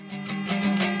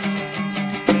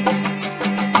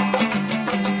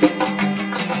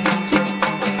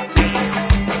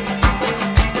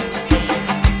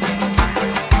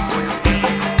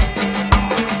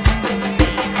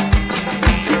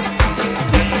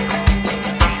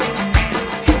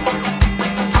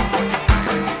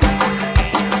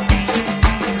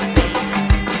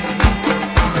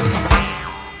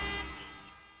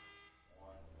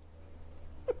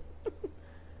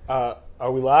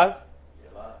Are we live?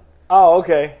 You're live. Oh,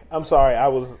 okay. I'm sorry.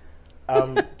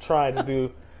 I'm trying to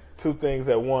do two things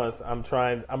at once. I'm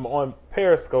on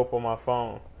Periscope on my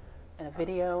phone. And a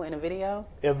video.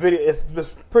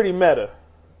 It's pretty meta.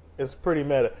 It's pretty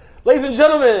meta. Ladies and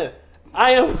gentlemen,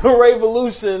 I am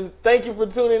Revolution. Thank you for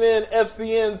tuning in.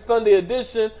 FCN Sunday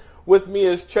edition. With me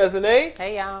is Trezene.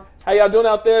 Hey, y'all. How y'all doing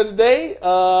out there today?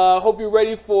 Hope you're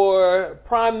ready for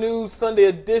Prime News Sunday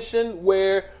edition,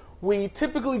 where we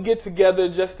typically get together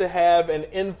just to have an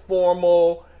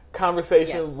informal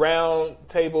conversation, round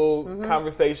table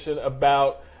conversation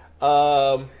about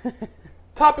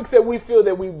topics that we feel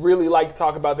that we really like to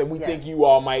talk about, that we think you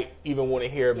all might even want to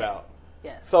hear about.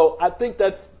 Yes. So I think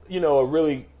that's, a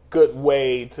really good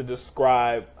way to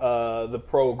describe the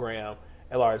program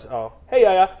at large. Oh, hey,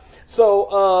 Yaya.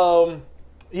 So,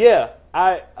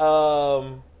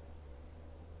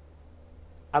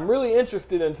 I'm really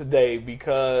interested in today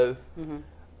because,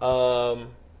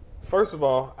 first of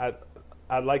all,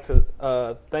 I'd like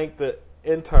to thank the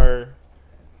intern,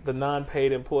 the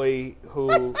non-paid employee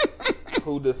who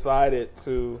decided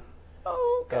to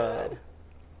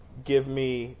give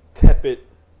me tepid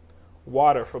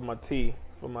water for my tea,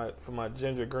 for my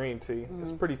ginger green tea.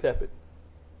 It's pretty tepid.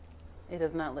 It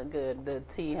does not look good. The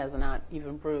tea has not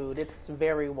even brewed. It's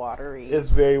very watery. It's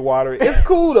very watery. It's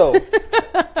cool though. That's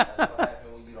what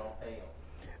happens when you don't pay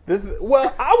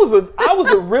them. I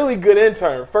was a really good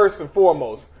intern first and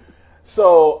foremost.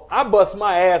 So I bust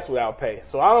my ass without pay.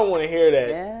 So I don't want to hear that.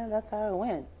 Yeah, that's how it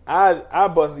went. I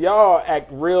bust. Y'all act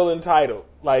real entitled,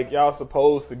 like y'all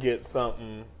supposed to get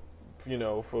something,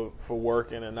 for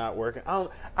working and not working.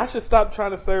 I should stop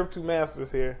trying to serve two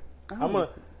masters here. I'm gonna.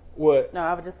 What? No,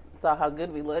 I just saw how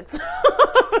good we looked.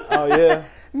 Oh yeah.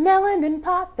 Melanin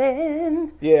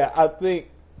popping. Yeah, I think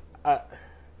I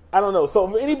don't know. So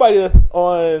for anybody that's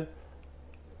on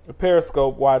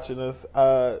Periscope watching us,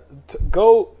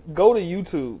 go to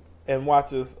YouTube and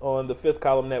watch us on the Fifth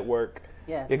Column Network.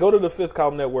 Yes. Yeah, go to the Fifth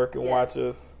Column Network and watch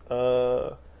us.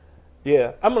 I'm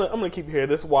gonna keep it here.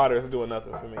 This water is doing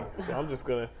nothing for me, so I'm just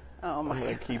gonna. I'm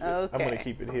gonna keep it. Okay. I'm gonna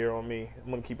keep it here on me. I'm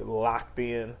gonna keep it locked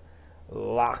in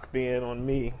on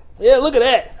me. Yeah, look at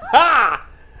that. Ha!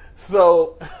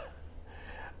 So,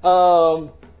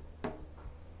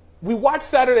 we watched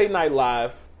Saturday Night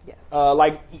Live. Yes.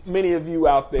 Like many of you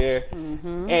out there.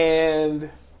 And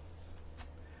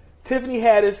Tiffany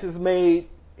Haddish has made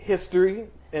history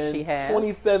in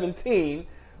 2017,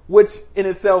 which in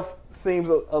itself seems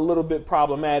a little bit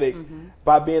problematic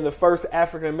by being the first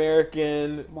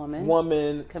African-American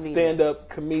woman stand-up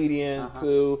comedian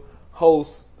to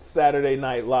host Saturday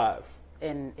Night Live.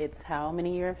 And it's how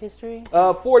many year of history?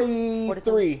 44,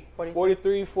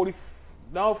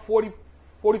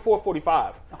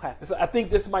 45. Okay. So I think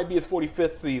this might be his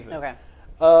 45th season. Okay.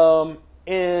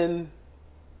 In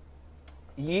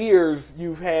years,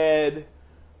 you've had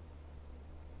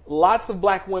lots of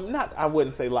black women, I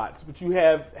wouldn't say lots, but you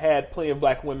have had plenty of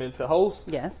black women to host.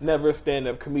 Yes. Never a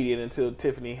stand-up comedian until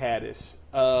Tiffany Haddish.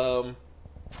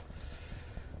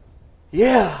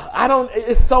 Yeah,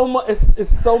 it's so much. It's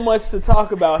so much to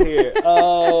talk about here.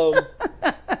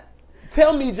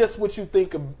 Tell me just what you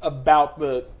think about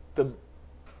the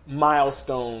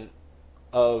milestone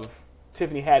of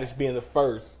Tiffany Haddish being the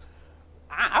first.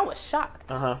 I was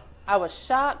shocked. I was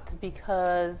shocked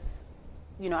because,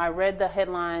 I read the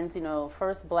headlines.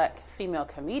 First black female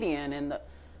comedian, and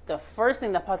the first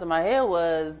thing that popped in my head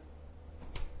was,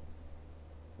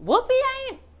 Whoopi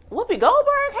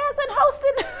Goldberg hasn't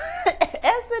hosted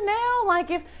SNL.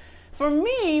 Like, if for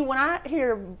me, when I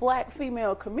hear black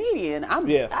female comedian,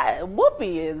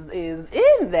 Whoopi is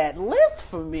in that list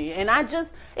for me. And I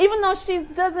just, even though she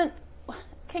doesn't,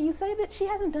 can you say that she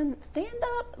hasn't done stand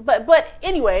up? But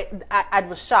anyway, I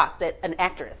was shocked that an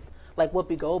actress like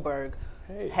Whoopi Goldberg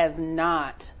has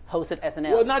not hosted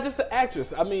SNL. Well, not just an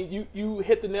actress. I mean, you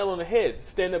hit the nail on the head.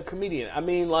 Stand up comedian. I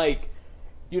mean, like.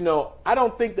 I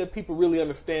don't think that people really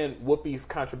understand Whoopi's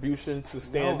contribution to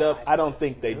stand-up. I don't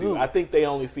think they do. I think they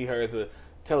only see her as a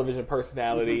television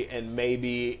personality and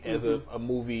maybe as a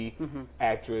movie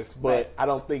actress. But I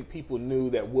don't think people knew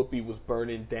that Whoopi was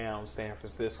burning down San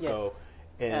Francisco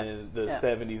in the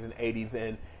 70s and 80s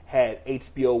and had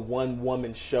HBO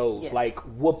one-woman shows like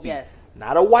Whoopi.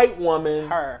 Not a white woman.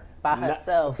 Her. By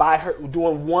herself. By her,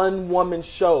 doing one-woman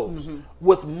shows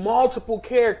with multiple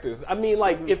characters. I mean,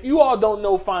 like, if you all don't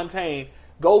know Fontaine,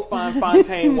 go find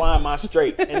Fontaine, Why Am I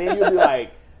Straight? And then you'll be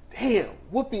like, damn,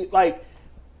 Whoopi, like,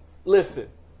 listen,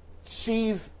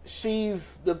 she's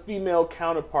the female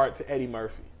counterpart to Eddie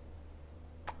Murphy.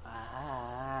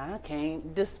 I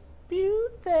can't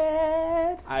dispute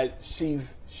that.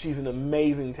 She's an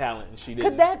amazing talent, and she did.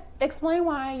 Could that explain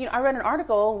why? I read an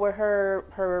article where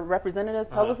her representatives,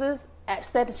 publicists,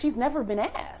 said that she's never been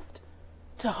asked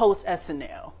to host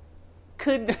SNL.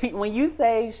 When you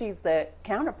say she's the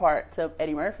counterpart to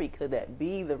Eddie Murphy, could that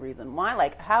be the reason why?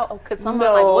 Like, how could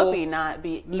someone like Whoopi not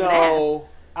be even asked?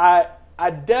 I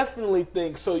definitely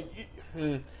think so.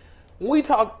 When we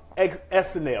talk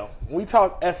SNL,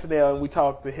 and we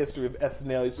talk the history of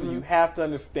SNL, so you have to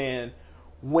understand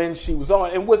when she was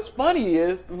on. And what's funny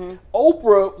is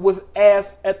Oprah was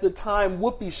asked at the time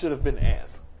Whoopi should have been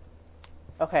asked.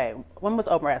 Okay, when was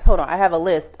Oprah asked? Hold on, I have a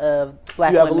list of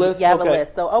black women. You have a list? You have okay. a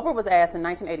list. So Oprah was asked in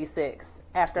 1986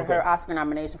 after her Oscar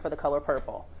nomination for The Color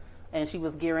Purple, and she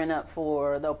was gearing up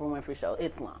for the Oprah Winfrey Show,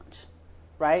 its launch,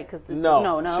 right?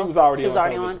 No, she was already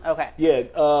on. Okay.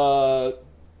 Yeah.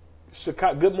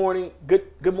 Chicago. Good morning,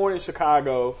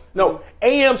 Chicago. No,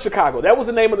 AM Chicago. That was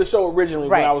the name of the show originally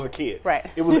when I was a kid. Right.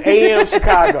 It was AM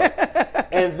Chicago,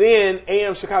 and then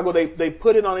AM Chicago. They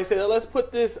put it on. They said, let's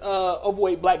put this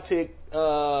overweight black chick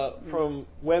from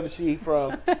wherever she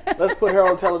from. Let's put her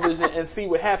on television and see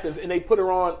what happens. And they put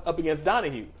her on up against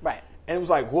Donahue. Right. And it was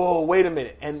like, whoa, wait a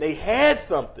minute. And they had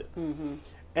something.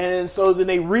 And so then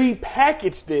they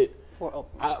repackaged it for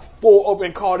Oprah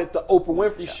and called it the Oprah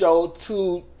Winfrey Show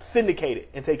to syndicate it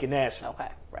and take it national. Okay,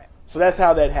 right. So that's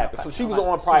how that happened. So she was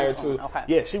on prior to.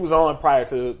 Yeah, she was on prior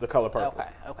to The Color Purple.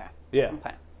 Okay. Yeah.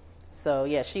 Okay. So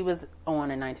yeah, she was on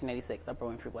in 1986.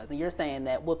 Oprah Winfrey was, and you're saying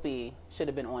that Whoopi should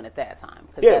have been on at that time.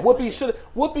 Yeah, Whoopi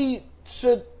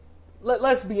should.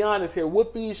 Let's be honest here.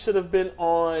 Whoopi should have been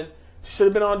on. She should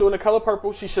have been on doing The Color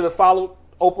Purple. She should have followed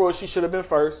Oprah. She should have been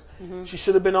first. She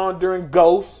should have been on during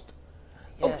Ghost.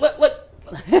 Yes.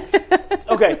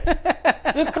 Okay,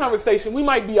 this conversation, we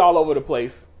might be all over the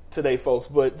place today, folks,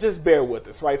 but just bear with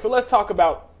us, right? So let's talk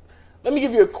about. Let me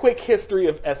give you a quick history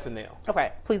of SNL.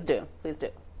 Okay, please do.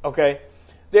 Okay,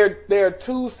 there are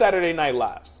two Saturday Night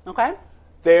Lives. Okay.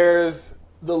 There's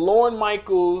the Lorne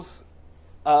Michaels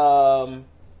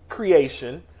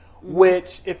creation,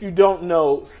 which, if you don't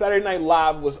know, Saturday Night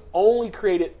Live was only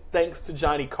created thanks to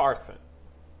Johnny Carson.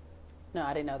 No,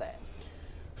 I didn't know that.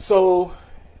 So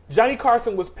Johnny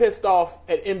Carson was pissed off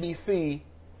at NBC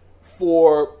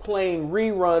for playing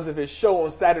reruns of his show on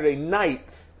Saturday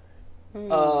nights.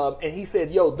 And he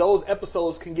said, yo, those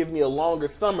episodes can give me a longer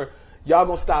summer. Y'all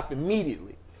gonna stop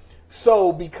immediately.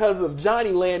 So because of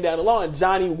Johnny laying down the law, and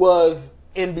Johnny was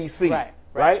NBC,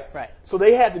 right? So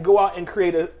they had to go out and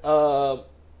create a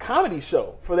comedy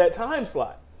show for that time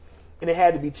slot. And it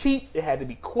had to be cheap. It had to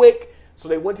be quick. So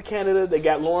they went to Canada. They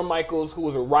got Lorne Michaels, who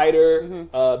was a writer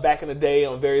back in the day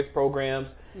on various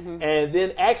programs. And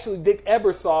then actually Dick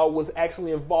Ebersol was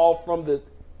actually involved from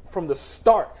the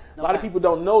start. A lot of people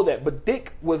don't know that, but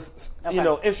Dick was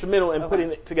instrumental in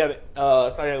putting it together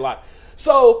Saturday Night Live.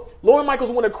 So Lorne Michaels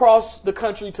went across the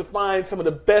country to find some of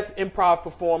the best improv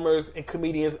performers and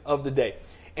comedians of the day.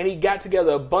 And he got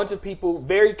together a bunch of people,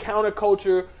 very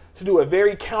counterculture, to do a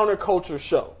very counterculture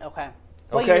show. Okay.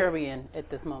 What year are we in at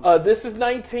this moment? This is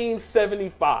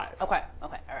 1975. Okay, all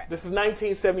right. This is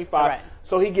 1975. All right.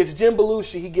 So he gets Jim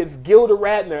Belushi, he gets Gilda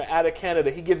Radner out of Canada,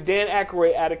 he gets Dan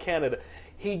Aykroyd out of Canada,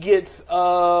 he gets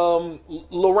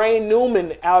Lorraine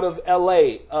Newman out of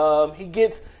L.A. He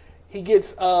gets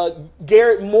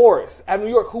Garrett Morris out of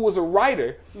New York, who was a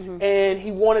writer, and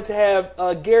he wanted to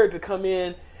have Garrett to come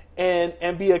in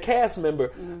and be a cast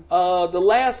member. The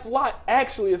last slot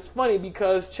actually is funny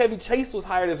because Chevy Chase was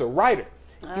hired as a writer.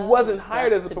 He wasn't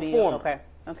hired as a performer.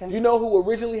 Okay. You know who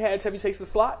originally had Chevy Chase's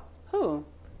slot? Who?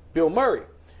 Bill Murray.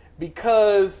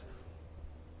 Because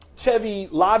Chevy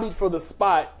lobbied for the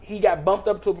spot, he got bumped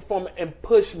up to a performer and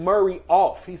pushed Murray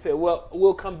off. He said, well,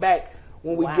 we'll come back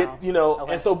when we get,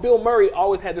 And so Bill Murray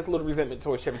always had this little resentment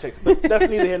towards Chevy Chase. But that's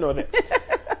neither here nor there.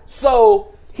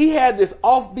 So he had this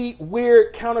offbeat,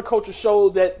 weird counterculture show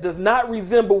that does not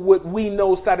resemble what we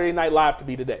know Saturday Night Live to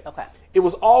be today. Okay. It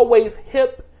was always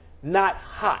hip, not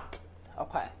hot.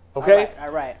 Okay?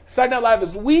 All right. Saturday Night Live,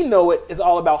 as we know it, is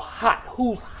all about hot.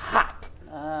 Who's hot?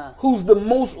 Who's the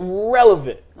most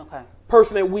relevant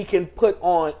person that we can put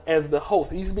on as the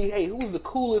host? It used to be, hey, who's the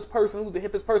coolest person? Who's the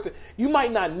hippest person? You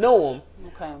might not know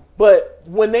them, but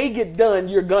when they get done,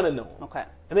 you're going to know them. Okay.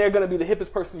 And they're going to be the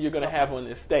hippest person you're going to have on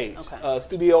this stage.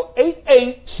 Studio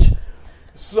 8H.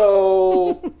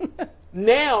 So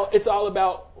now it's all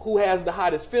about who has the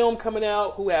hottest film coming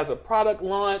out, who has a product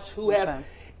launch, who has...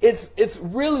 It's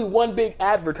really one big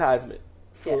advertisement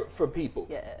for people.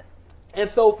 Yes. And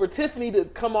so for Tiffany to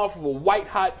come off of a white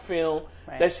hot film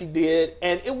that she did,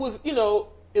 and it was,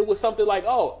 it was something like,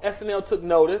 oh, SNL took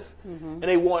notice and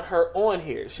they want her on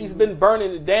here. She's been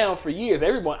burning it down for years.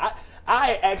 Everyone,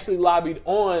 I actually lobbied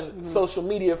on social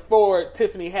media for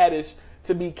Tiffany Haddish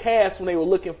to be cast when they were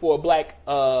looking for a black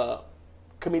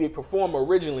comedic performer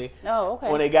originally. Oh, okay.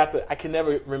 When they got I can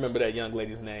never remember that young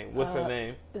lady's name. What's her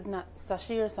name? It's not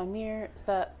Sashir, Samir. Is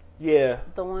that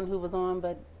the one who was on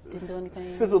but didn't do anything?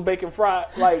 Sizzle Bacon Fry.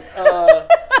 Like, I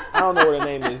don't know what her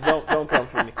name is. Don't come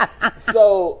for me.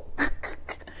 So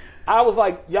I was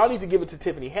like, y'all need to give it to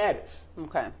Tiffany Haddish.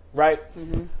 Okay. Right?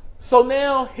 So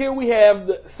now here we have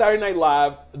the Saturday Night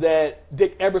Live that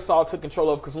Dick Ebersol took control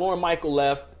of because Lorne Michael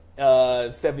left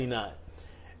in 79.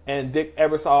 And Dick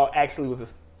Ebersol actually was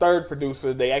his third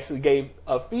producer. They actually gave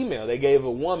a female. They gave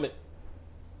a woman.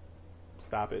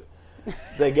 Stop it.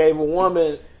 They gave a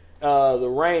woman the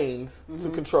reins to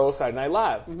control Saturday Night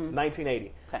Live,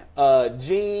 1980. Okay.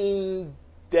 Jean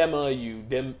Demanu,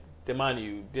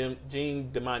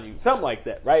 something like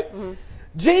that, right?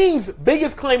 Jean's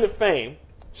biggest claim to fame,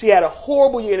 she had a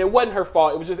horrible year, and it wasn't her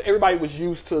fault. It was just everybody was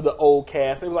used to the old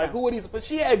cast. It was like, who are these? But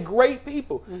she had great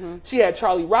people. She had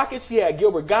Charlie Rocket. She had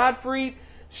Gilbert Gottfried.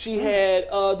 She had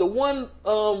the one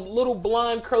little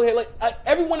blonde curly hair. Like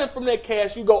everyone from that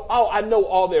cast, you go, oh, I know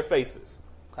all their faces.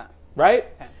 Okay. Right?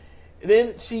 Okay.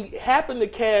 Then she happened to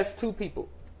cast two people.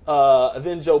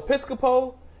 Then Joe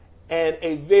Piscopo and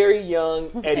a very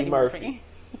young Eddie Murphy.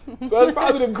 So that's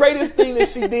probably the greatest thing that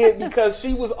she did because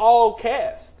she was all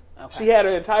cast. Okay. She had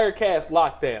her entire cast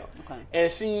locked down. Okay.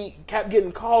 And she kept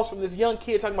getting calls from this young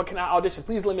kid talking about, can I audition?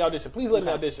 Please let me audition. Please let me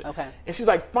audition. Okay. And she's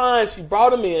like, fine. She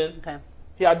brought him in. Okay.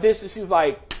 He auditioned. She was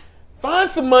like,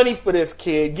 find some money for this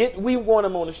kid. We want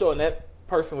him on the show. And that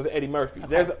person was Eddie Murphy. Okay.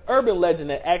 There's an urban legend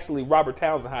that actually Robert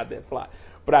Townsend had that slot.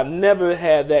 But I've never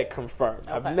had that confirmed.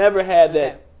 Okay. I've never had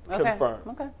that confirmed.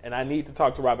 Okay. And I need to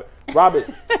talk to Robert.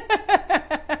 Robert,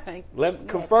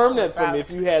 confirm that for me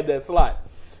if you had that slot.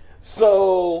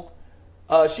 So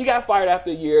she got fired after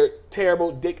a year.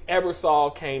 Terrible. Dick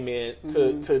Ebersol came in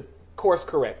to course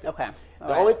correct it. Okay.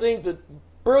 The only thing, the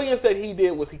brilliance that he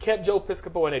did was he kept Joe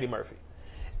Piscopo and Eddie Murphy.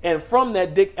 And from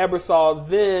that, Dick Ebersol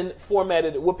then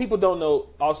formatted, what people don't know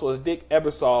also is Dick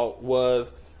Ebersol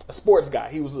was a sports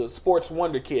guy. He was a sports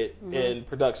wonder kid in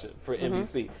production for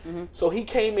NBC. So he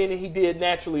came in and he did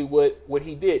naturally what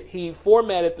he did. He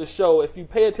formatted the show. If you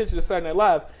pay attention to Saturday Night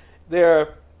Live, there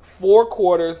are 4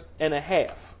 quarters and a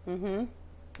half.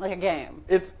 Like a game.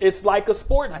 It's like a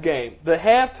sports game. The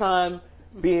halftime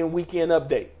being weekend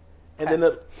update. And then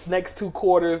the next 2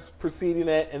 quarters preceding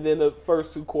that, and then the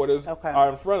first 2 quarters are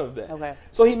in front of that. Okay.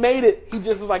 So he made it, he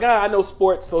just was like, I know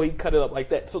sports, so he cut it up like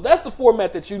that. So that's the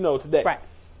format that you know today. Right.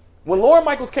 When Lorne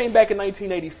Michaels came back in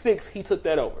 1986, he took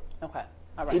that over. Okay.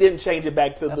 All right. He didn't change it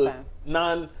back to the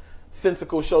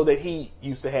nonsensical show that he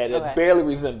used to have that barely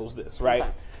resembles this, right?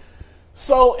 Okay.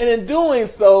 So, and in doing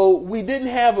so, we didn't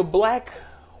have a black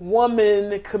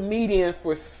woman comedian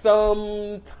for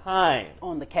some time.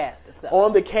 On the cast itself.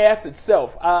 On the cast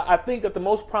itself. I think that the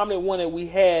most prominent one that we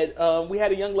had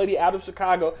a young lady out of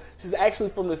Chicago. She's actually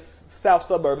from the south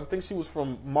suburbs. I think she was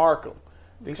from Markham.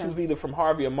 I think she was either from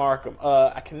Harvey or Markham.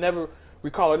 I can never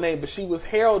recall her name, but she was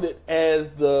heralded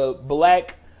as the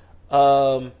black,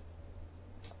 what's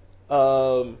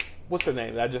her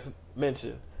name that I just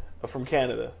mentioned, from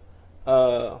Canada.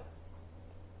 You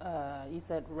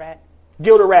said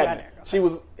Gilda Radner. Okay. She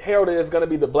was heralded as going to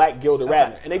be the black Gilda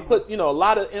Radner. And they put, a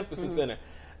lot of emphasis in her.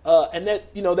 And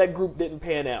that, that group didn't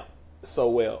pan out so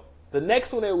well. The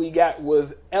next one that we got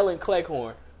was Ellen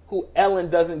Cleghorn, who Ellen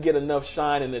doesn't get enough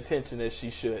shine and attention as she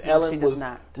should. No, Ellen was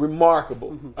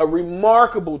remarkable. A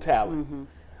remarkable talent.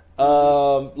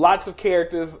 Lots of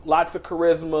characters, lots of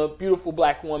charisma, beautiful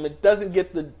black woman. Doesn't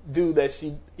get the due that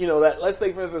she, that, let's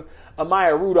say, for instance,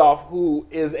 Amaya Rudolph, who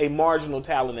is a marginal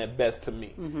talent at best to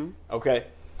me. Okay?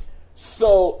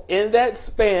 So in that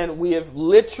span, we have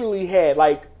literally had,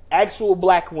 like, actual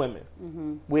black women.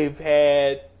 We've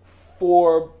had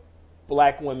 4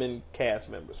 black women cast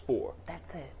members. 4.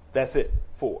 That's it.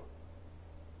 4.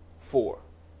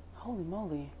 Holy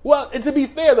moly. Well, and to be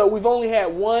fair, though, we've only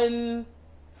had 1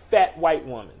 fat white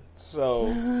woman.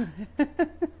 So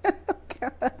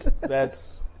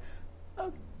that's...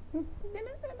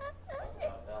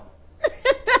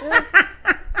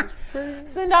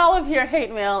 Send all of your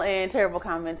hate mail and terrible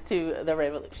comments to The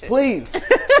Revolution. Please.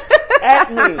 At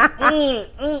me.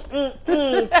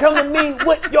 Come to me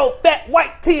with your fat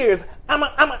white tears. I'm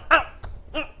out.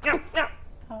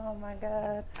 Oh my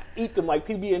God. Eat them like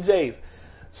PB&Js.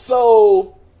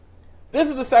 So this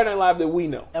is the Saturday Night Live that we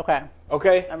know. Okay. All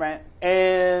right.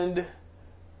 And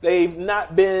they've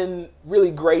not been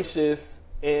really gracious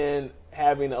in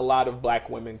having a lot of black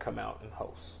women come out and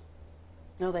host.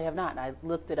 No, they have not. I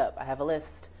looked it up. I have a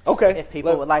list. Okay. If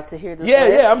people would like to hear this list.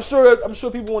 Yeah, I'm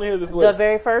sure people want to hear this list. The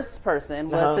very first person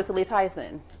was Cicely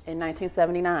Tyson in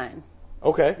 1979.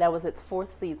 Okay. That was its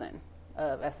 4th season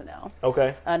of SNL.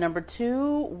 Okay. Number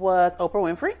 2 was Oprah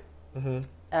Winfrey. Mm-hmm.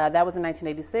 That was in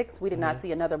 1986. We did not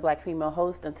see another black female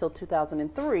host until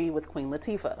 2003 with Queen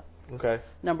Latifah. Okay.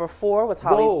 Number 4 was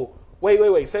Holly. Whoa.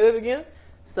 Wait. Say that again.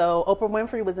 So Oprah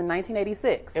Winfrey was in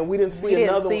 1986. And we didn't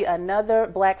see another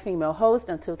black female host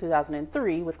until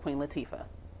 2003 with Queen Latifah.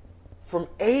 From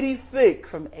 86.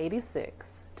 From 86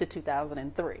 to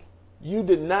 2003. You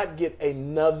did not get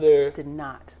another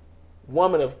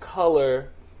woman of color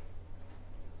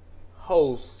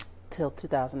host till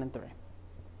 2003.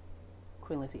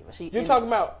 Queen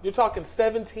Latifah. You're talking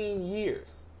 17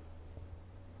 years.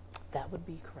 That would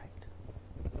be correct.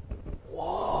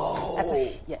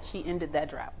 Whoa. She ended that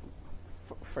drought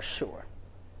for sure.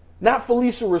 Not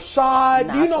Felicia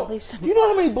Rashad. Do you know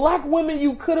how many black women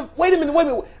you could have? Wait a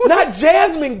minute. Not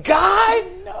Jasmine Guy?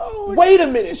 No. Wait a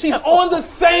minute. She's on the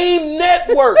same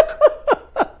network.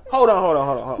 Hold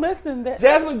on. Listen,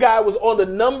 Jasmine Guy was on the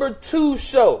number 2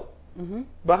 show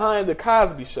behind the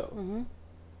Cosby Show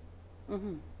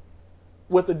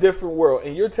with A Different World.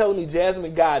 And you're telling me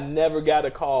Jasmine Guy never got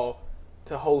a call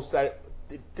to host?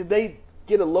 Did they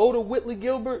get a load of Whitley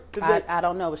Gilbert? I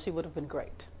don't know, but she would have been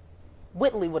great.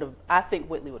 I think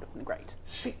Whitley would have been great.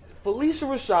 Felicia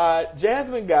Rashad,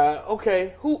 Jasmine Guy.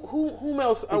 Okay, whom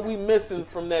else are we missing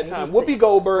from that time? Whoopi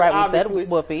Goldberg, right, obviously. We said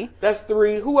Whoopi. That's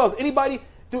 3. Who else? Anybody?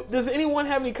 Does anyone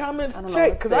have any comments?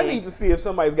 Check, because I need to see if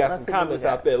somebody's got some comments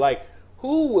out there. Like,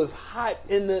 who was hot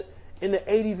in the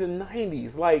 80s and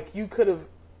 90s? Like, you could have.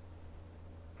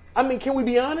 I mean, can we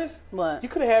be honest? What? You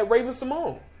could have had Raven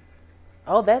Simone.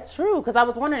 Oh, that's true. Because I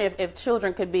was wondering if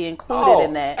children could be included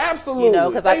in that. Absolutely.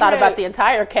 Because I thought about the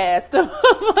entire cast of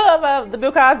the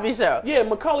Bill Cosby Show. Yeah,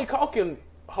 Macaulay Culkin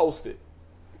hosted.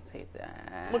 See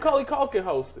that. Macaulay Culkin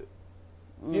hosted.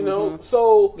 You know,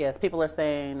 so yes, people are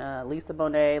saying Lisa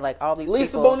Bonet, like all these.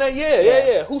 Lisa people. Bonet,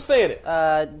 yeah. Who's saying it?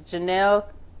 Janelle.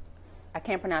 I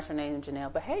can't pronounce her name,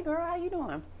 Janelle. But hey, girl, how you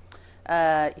doing?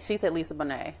 She said Lisa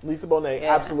Bonet. Lisa Bonet,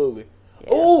 yeah. Absolutely. Yeah.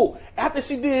 Oh, after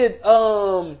she did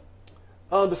the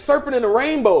Serpent and the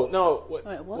Rainbow. No,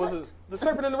 what was it? The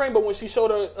Serpent and the Rainbow, when she showed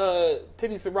her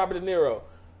titties to Robert De Niro.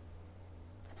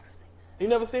 You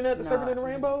never seen that? The Serpent and the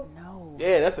Rainbow? No.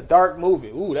 Yeah, that's a dark movie.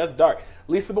 Ooh, that's dark.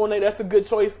 Lisa Bonet, that's a good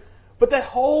choice. But that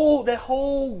whole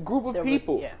group of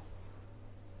people.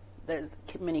 There's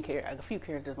a few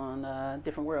characters on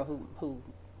Different World who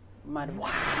might have.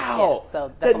 Wow. Yeah,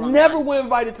 so that never were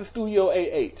invited to Studio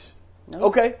AH. Nope.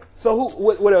 Okay, so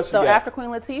what else? So you got? after Queen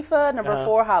Latifah, number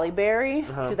 4, Halle Berry,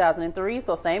 2003,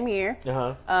 so same year.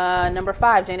 Number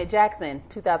 5, Janet Jackson,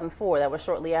 2004. That was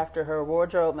shortly after her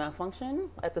wardrobe malfunction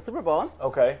at the Super Bowl.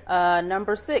 Okay.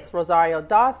 Number 6, Rosario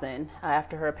Dawson,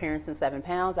 after her appearance in 7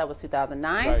 Pounds. That was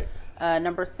 2009. Right.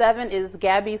 Number 7 is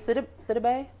Gabby Sidibe.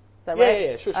 Is that right?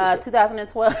 Yeah, sure.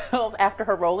 2012, after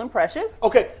her role in Precious.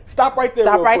 Okay, stop right there.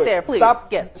 Stop right quick. there, please.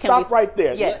 Stop right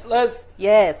there. Yes. Let's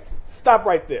stop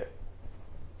right there.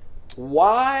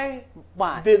 Why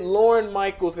did Lorne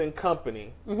Michaels and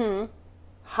company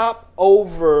hop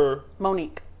over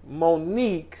Monique,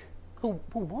 who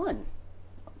won,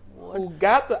 who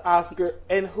got the Oscar,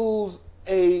 and who's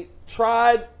a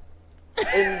tried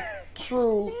and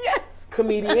true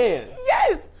comedian?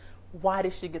 Yes. Why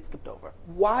did she get skipped over?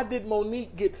 Why did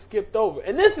Monique get skipped over?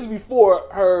 And this is before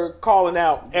her calling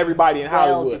out everybody in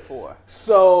Hollywood. Before.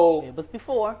 So it was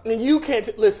before. And you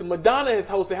can't listen. Madonna has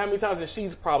hosted how many times, and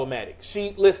she's problematic.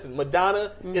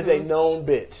 Madonna is a known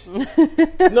bitch.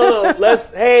 No.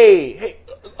 Hey.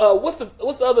 What's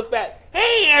the other fat?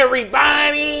 Hey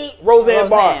everybody, Roseanne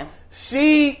Barr.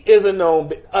 She is a known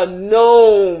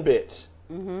bitch.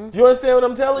 Mm-hmm. You understand what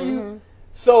I'm telling you?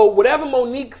 So whatever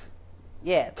Monique's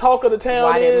talk of the town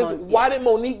why did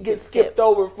Monique get skipped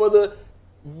over for the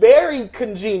very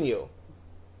congenial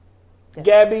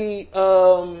Gabby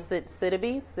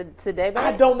Sidibe?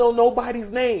 I don't know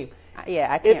nobody's name. I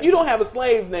can't. If you don't have a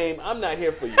slave name, I'm not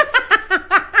here for you.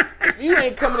 If you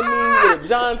ain't coming to me with a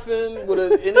Johnson, and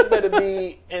it better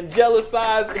be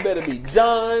angelicized, it better be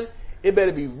John, it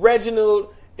better be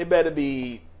Reginald, it better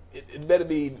be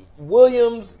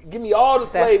Williams. Give me all the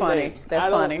slave names. I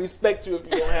don't respect you if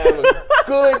you don't have a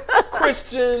good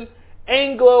Christian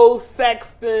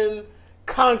Anglo-Saxon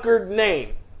conquered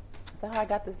name. Is that how I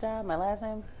got this job? My last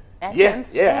name?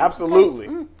 Atkins? Yeah, absolutely.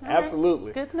 Okay. Absolutely.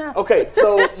 Right. Good to know. Okay,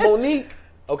 so Monique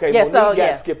Okay, yeah, Monique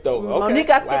got skipped over. Okay. Monique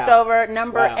got skipped over.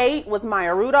 Number 8 was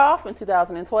Maya Rudolph in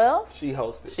 2012. She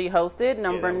hosted.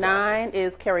 Number 9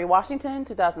 is Kerry Washington,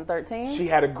 2013. She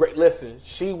had a great,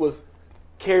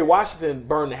 Kerry Washington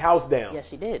burned the house down. Yes,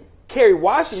 she did. Kerry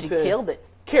Washington. She killed it.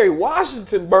 Kerry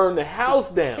Washington burned the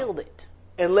house down. Killed it.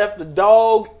 And left the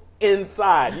dog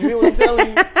inside. You hear what I'm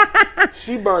telling you?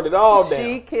 She burned it all down.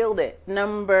 She killed it.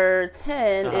 Number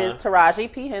 10 is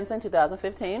Taraji P. Henson,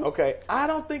 2015. Okay. I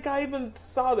don't think I even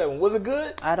saw that one. Was it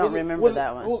good? I don't remember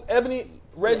that one. Was Ebony,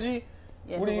 Reggie?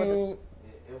 Yeah. What do you...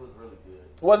 It was really good.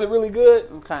 Was it really good?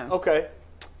 Okay.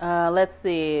 Let's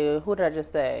see. Who did I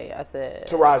just say? I said...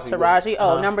 Taraji.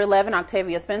 Oh, number 11,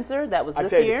 Octavia Spencer. That was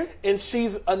this year. And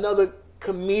she's another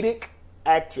comedic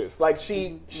actress. Like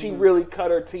she really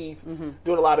cut her teeth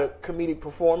doing a lot of comedic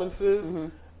performances.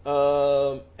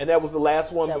 And that was the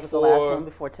last one was the last one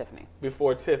before Tiffany.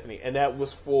 Before Tiffany. And that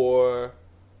was for,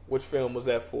 which film was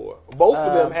that for? Both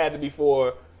of them had to be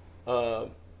for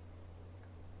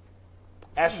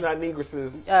Astronaut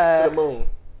Negresses to the Moon.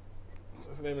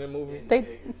 What's the name of that movie?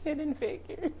 Hidden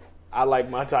Figures. I like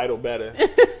my title better.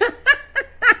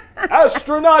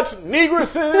 Astronauts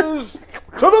Negresses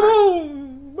to the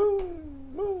moon.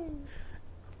 Moon.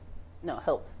 No,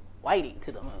 helps Whitey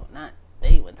to the moon, not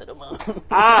they went to the moon.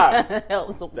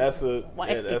 Helps.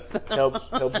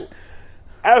 Helps.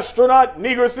 Astronaut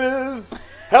Negresses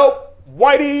help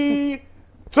Whitey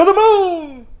to the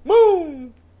moon.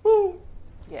 Moon.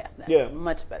 Yeah, that's a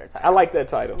much better title. I like that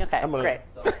title. Okay, great.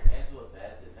 So Angela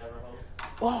Bassett never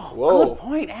hosts? Whoa, good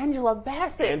point. Angela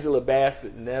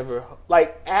Bassett never,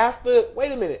 after,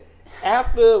 wait a minute.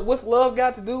 After What's Love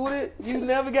Got to Do with It? You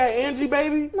never got Angie,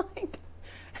 baby?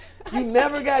 You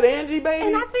never got Angie, baby?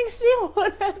 And I think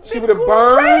she would have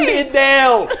burned it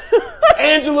down.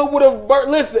 Angela would have burnt.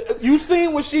 Listen, you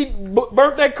seen when she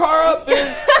burnt that car up?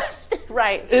 And,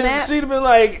 right. And she'd have been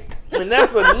like, and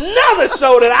that's another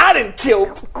show that I didn't kill.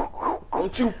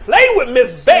 Don't you play with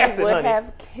Miss Bassett, honey. She would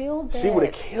have killed it. She would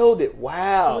have killed it.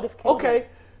 Wow. She would have killed it.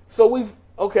 So we've,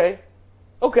 okay.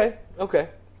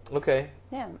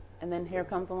 Yeah. And then here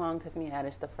comes along Tiffany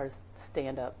Haddish, the first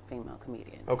stand-up female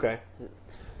comedian. Okay.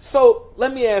 So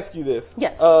let me ask you this.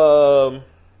 Yes.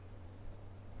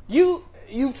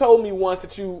 You've told me once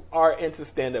that you are into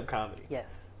stand-up comedy.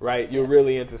 Yes. Right? You're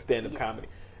really into stand-up comedy.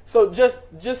 So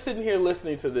just sitting here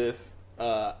listening to this,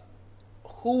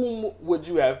 whom would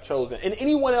you have chosen? And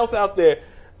anyone else out there,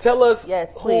 tell us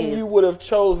whom you would have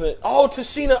chosen. Oh,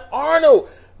 Tashina Arnold.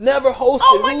 Never hosted.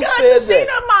 Oh my Who God, said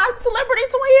Tashina, my celebrity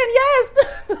twin.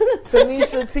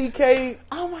 Yes. Tanisha TK.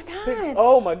 Oh my God.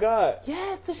 Oh my God.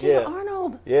 Yes, Tashina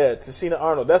Arnold. Yeah, Tashina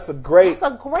Arnold. That's a great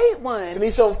one.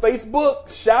 Tanisha on Facebook.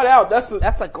 Shout out. That's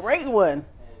a great one.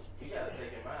 You gotta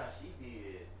take in mind she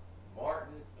did Martin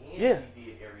and she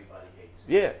did Everybody Hates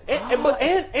You.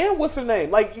 Yeah. And what's her name?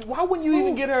 Like, why wouldn't you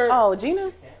even get her? Oh,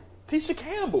 Gina. Tisha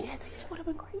Campbell. Yeah, Tisha would have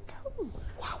been great too.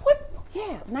 What?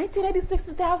 Yeah, 1986 to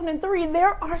 2003.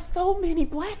 There are so many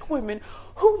black women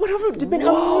who would have been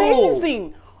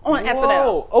amazing on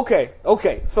SNL.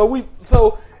 Okay.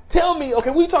 So tell me.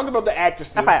 Okay, we talked about the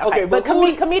actresses. Okay, but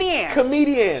comedians.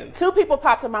 Comedians. 2 people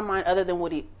popped in my mind other than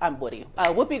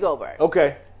Whoopi Goldberg.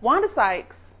 Okay. Wanda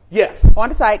Sykes. Yes.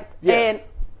 And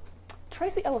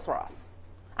Tracy Ellis Ross.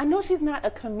 I know she's not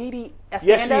a comedian.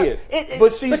 Yes, she is.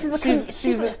 But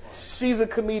she's a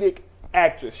comedic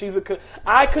actress.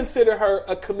 I consider her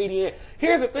a comedian.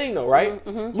 Here's the thing, though, right?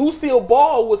 Lucille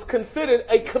Ball was considered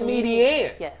a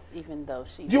comedian. Yes, even though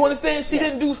she. Do you understand? She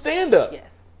didn't do stand up.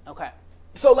 Yes. Okay.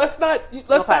 So let's not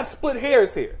split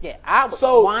hairs here. Yeah.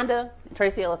 Wanda,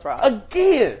 Tracy Ellis Ross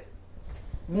again.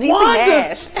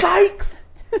 Wanda Sykes.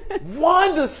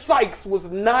 Wanda Sykes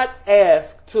was not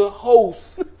asked to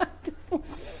host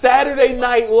Saturday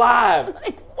Night Live.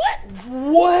 Like what?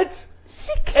 What?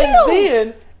 She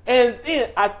killed. And then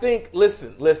I think,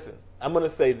 listen, I'm going to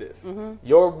say this.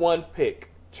 Your one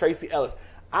pick, Tracy Ellis.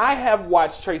 I have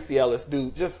watched Tracy Ellis do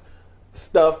just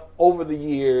stuff over the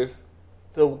years.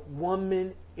 The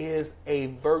woman is a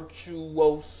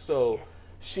virtuoso.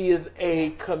 She is a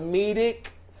comedic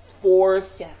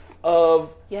force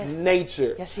of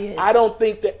nature. Yes, she is.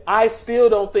 I still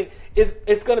don't think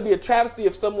it's going to be a travesty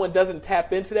if someone doesn't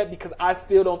tap into that, because I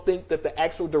still don't think that the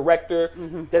actual director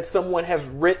that someone has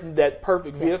written that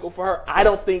perfect vehicle for her. I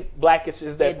don't think Blackish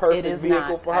is that perfect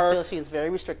vehicle for her. I feel she's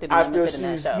very restricted and limited in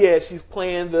that show. Yeah, she's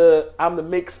playing I'm the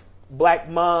mixed black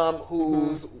mom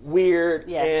who's weird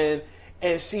and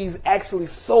she's actually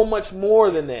so much more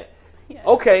than that. Yeah.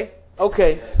 Okay,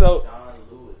 so Don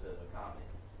Lewis as a comment.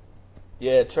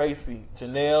 yeah, Tracy,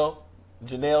 Janelle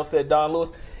said Don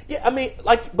Lewis. Yeah, I mean,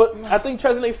 like, but I think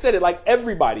Trezane said it. Like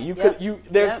everybody,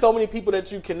 there's so many people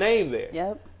that you can name there.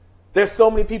 Yep. There's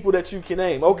so many people that you can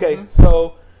name. Okay,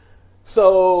 so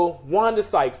Wanda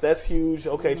Sykes, that's huge.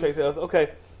 Okay, Tracy Ellis.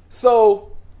 Okay,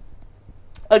 so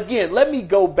again, let me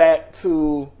go back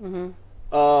to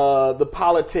the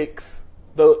politics,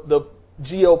 the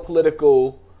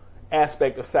geopolitical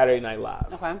aspect of Saturday Night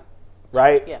Live. Okay.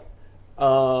 Right? Yeah.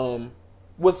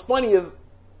 What's funny is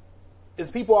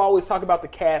people always talk about the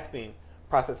casting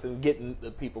process and getting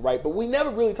the people, right? But we never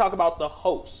really talk about the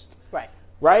host. Right.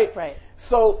 Right? Right.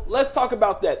 So let's talk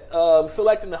about that,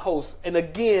 selecting the host. And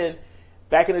again,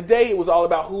 back in the day, it was all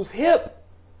about who's hip.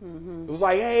 It was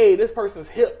like, hey, this person's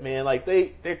hip, man. Like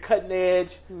they're cutting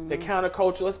edge, they're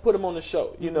counterculture. Let's put them on the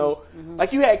show. You know,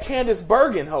 like you had Candice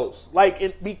Bergen host,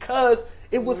 because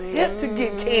it was hip to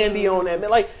get Candy on that, man.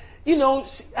 Like, you know,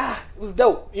 it was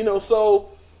dope. You know,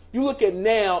 so you look at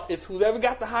now, it's whoever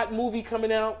got the hot movie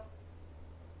coming out.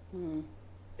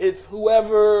 It's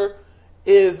whoever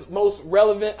is most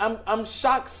relevant. I'm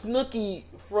shocked Snooki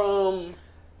from.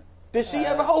 Did she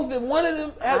ever host it? One of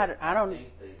them. I don't. I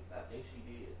think she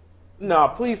did. Nah,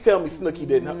 please tell me Snooki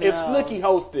didn't. No. If Snooki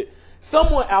hosted,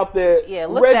 someone out there,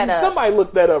 look Reggie, that up. somebody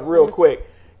look that up real quick.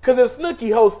 Because if Snooki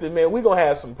hosted, man, we're going to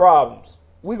have some problems.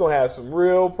 We're going to have some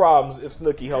real problems if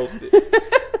Snooki hosted.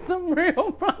 Some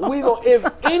real problems. If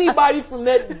anybody from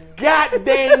that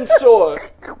goddamn shore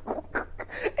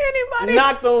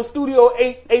knocked on Studio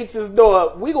 8H's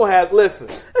door, we going to have,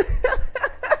 listen,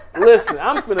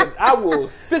 I will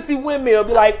sissy windmill,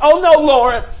 be like, oh no,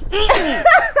 Lauren.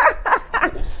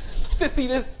 Sissy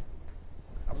this.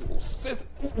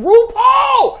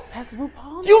 RuPaul! That's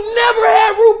RuPaul? You never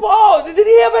had RuPaul. Did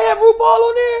he ever have RuPaul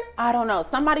on there? I don't know.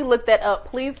 Somebody look that up.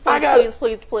 Please. Like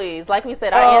we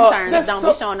said, our interns don't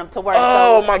be showing up to work.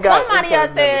 Oh, my God. Somebody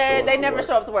Interns out there, they never work.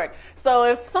 show up to work. So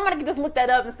if somebody could just look that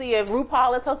up and see if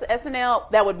RuPaul is hosting SNL,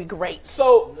 that would be great.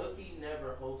 So Snooki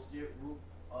never hosted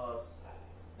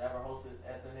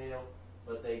SNL,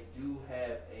 but they do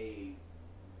have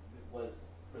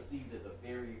what's perceived as a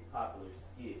very popular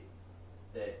skit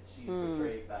that she's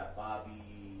portrayed by Bobby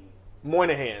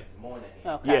Moynihan.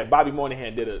 Okay. Yeah, Bobby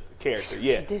Moynihan did a character.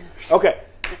 Yeah. Okay.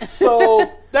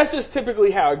 So that's just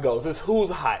typically how it goes. It's who's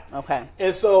hot. Okay.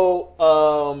 And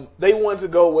so they wanted to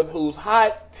go with who's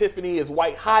hot. Tiffany is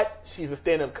white hot. She's a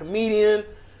stand-up comedian.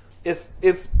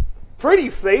 It's pretty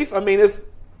safe. I mean, it's,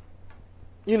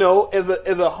 you know, as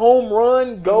a home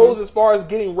run goes as far as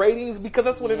getting ratings, because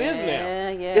that's what it is now.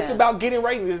 Yeah. It's about getting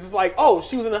ratings. It's like, oh,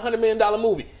 she was in a $100 million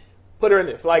movie. Put her in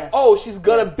this. Like, oh, she's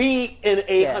going to be in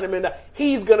a $100 million.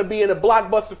 He's going to be in a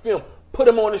blockbuster film. Put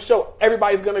him on the show.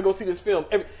 Everybody's going to go see this film.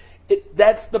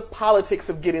 That's the politics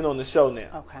of getting on the show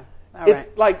now. Okay.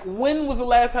 It's like, when was the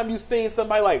last time you seen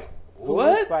somebody like,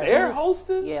 what? Right. They're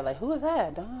hosting? Yeah, like, who is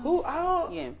that? Who? I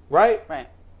don't. Yeah. Right? Right.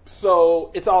 So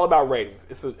it's all about ratings.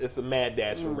 It's a mad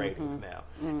dash for ratings now.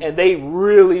 And they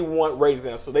really want ratings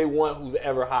now. So they want who's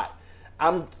ever hot.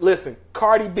 Listen,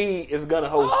 Cardi B is going to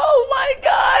host. Oh my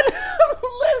God.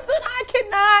 Listen, I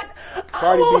cannot.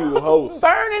 Cardi B will host.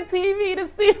 Burning TV to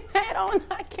see that on.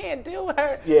 I can't do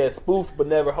her. Yeah, spoof but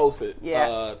never host it.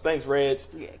 Yeah. Thanks, Reg.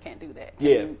 Yeah, can't do that.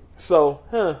 Yeah. So,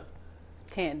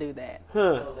 Can't do that.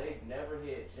 So they've never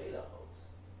had Jada host.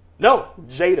 No,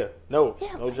 Jada. No,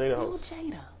 Yeah, no Jada host.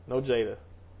 No Jada.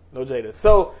 No Jada.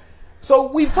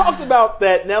 So we've talked about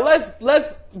that. Now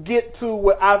let's get to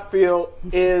what I feel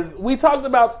is, we talked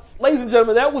about, ladies and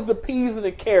gentlemen, that was the peas and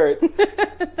the carrots.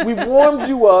 We've warmed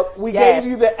you up. We gave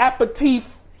you the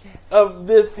aperitif of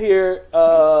this here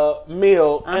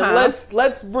meal, and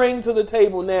let's bring to the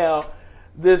table now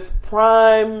this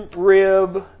prime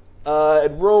rib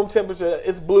at room temperature.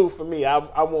 It's blue for me.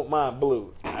 I want mine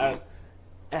blue.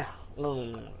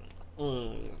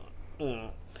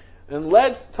 And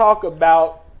let's talk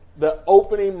about the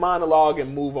opening monologue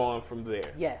and move on from there.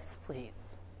 Yes, please.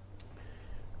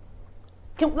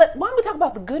 Why don't we talk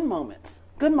about the good moments?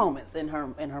 Good moments in her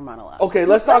monologue. Okay,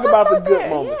 let's talk about the good there,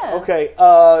 moments. yeah.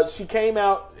 Okay, she came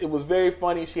out. It was very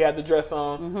funny. She had the dress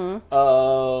on.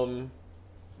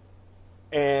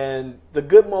 And the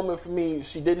good moment for me,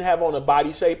 she didn't have on a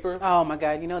body shaper. Oh my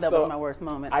God, you know that was my worst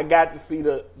moment. I got to see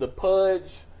the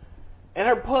pudge, and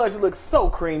her pudge looks so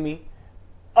creamy.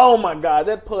 Oh my God,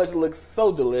 that pudge looks so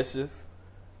delicious.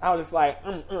 I was just like,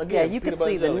 again. Yeah, you could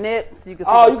see the nips. You could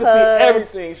see you the could pudge. see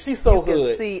everything. She's so good. You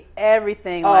could see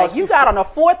everything. Oh, Like, you got on a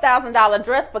 $4,000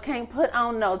 dress, but can't put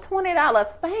on no $20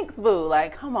 Spanx, boo.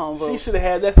 Like, come on, boo. She should have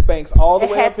had that Spanx all the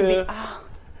It way had up to be. here.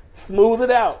 Smooth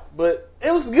it out, but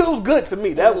it was good to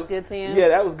me. That was good to you. Yeah,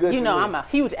 that was good. You to know, me. I'm a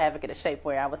huge advocate of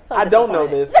shapewear. I was so. I don't know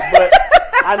disappointed. this,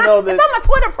 but I know that it's on my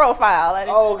Twitter profile.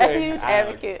 Okay. A huge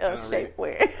advocate of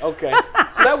shapewear. Okay,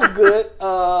 so that was good.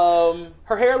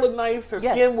 Her hair looked nice. Her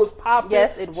skin was popping.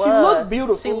 Yes, it was. She looked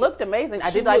beautiful. She looked amazing.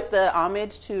 I did like the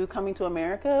homage to Coming to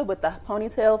America with the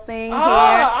ponytail thing.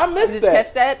 I missed did that. Did you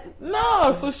catch that?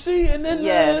 No, so she and then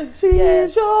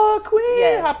she's your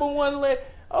queen. Hop on one leg.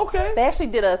 Okay. They actually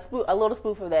did a little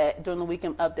spoof of that during the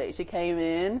weekend update. She came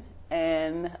in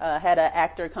and had an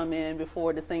actor come in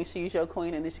before to sing "She's Your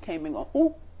Queen," and then she came in going,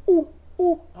 "Ooh, ooh,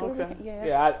 ooh." Okay.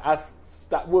 Yeah. I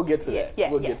stop. We'll get to that.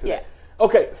 We'll get to that. Yeah.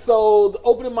 Okay. So the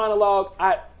opening monologue.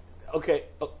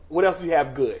 What else do you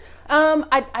have good?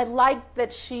 I like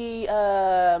that she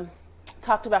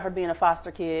talked about her being a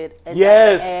foster kid.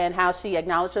 And how she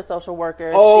acknowledged her social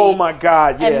worker. Oh my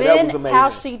God. Yeah, and then that was amazing. how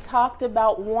she talked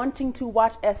about wanting to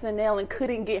watch SNL and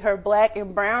couldn't get her black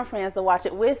and brown friends to watch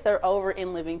it with her over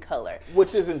in Living Color.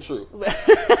 Which isn't true.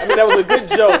 I mean, that was a good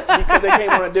joke because they came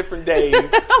on different days.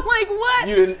 I'm like, what?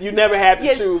 You never had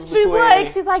to choose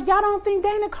between. She's like, y'all don't think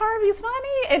Dana Carvey's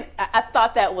funny? And I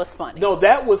thought that was funny. No,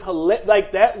 that was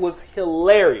that was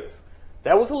hilarious.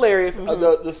 That was hilarious.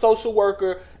 The social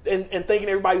worker and thanking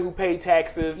everybody who paid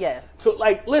taxes. Yes. So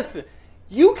listen,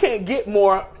 you can't get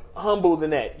more humble than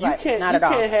that. You can't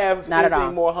have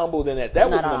anything more humble than that.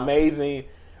 That was an amazing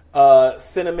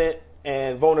sentiment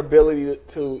and vulnerability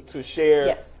to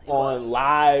share on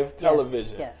live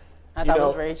television. Yes. I thought it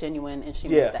was very genuine, and she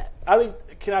made that. I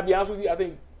think. Can I be honest with you? I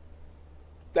think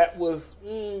that was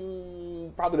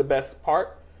probably the best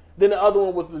part. Then the other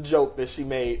one was the joke that she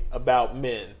made about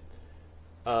men.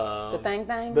 The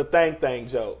thang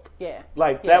joke. Yeah.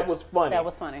 That was funny. That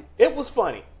was funny. It was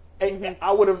funny. And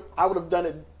I would have done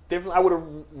it different. I would have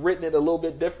written it a little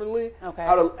bit differently. Okay.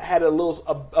 I would have had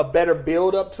a better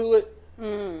build up to it.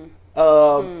 And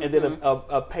then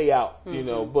a payout, you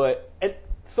know. But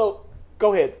so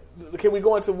go ahead. Can we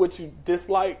go into what you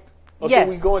disliked? Or yes. Can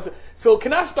we go into? So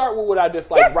can I start with what I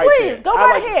disliked? Yes, right please. there? Go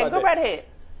right ahead. Go right ahead.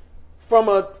 From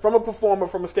a performer,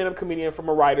 from a stand-up comedian, from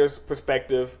a writer's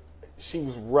perspective, she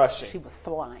was rushing. She was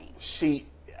flying.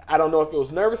 I don't know if it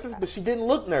was nervousness, but she didn't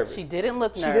look nervous. She didn't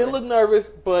look nervous,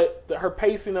 but her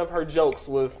pacing of her jokes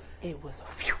was... It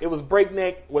was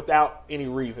breakneck without any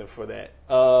reason for that.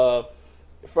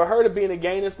 For her to be in the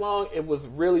game this long, it was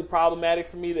really problematic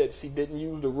for me that she didn't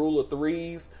use the rule of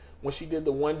threes. When she did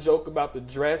the one joke about the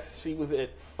dress, she was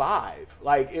at 5.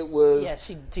 Like, it was... Yeah,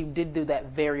 she did do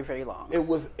that very, very long.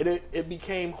 It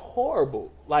became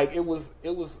horrible. Like, it was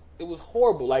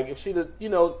horrible. Like, if she'd have,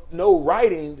 no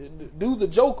writing, do the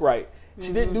joke right.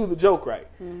 She didn't do the joke right.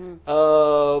 Then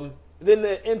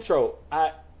the intro,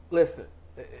 I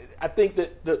think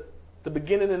that the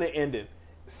beginning and the ending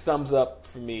sums up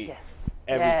for me. Yes.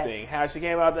 Everything. Yes. How she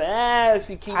came out there,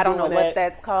 she keep doing that. I don't know what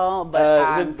that's called,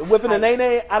 but whipping a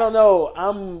nay-nay? I don't know.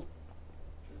 I'm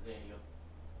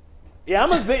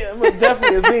definitely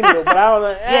a Xenial, but I don't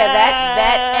know.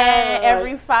 That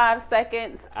every 5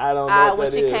 seconds. I don't know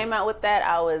when she came out with that,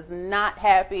 I was not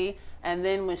happy. And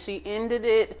then when she ended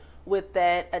it with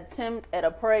that attempt at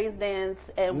a praise dance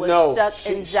and was shuck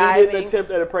and jiving. She didn't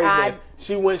attempt at a praise dance.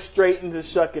 She went straight into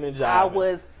shucking and jiving. I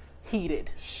was heated.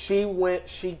 She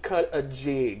cut a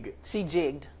jig. She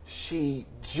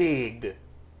jigged.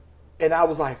 And I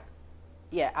was like,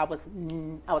 yeah, I was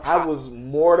hot. I was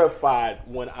mortified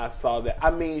when I saw that. I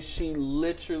mean, she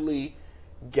literally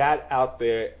got out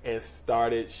there and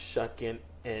started shucking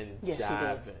and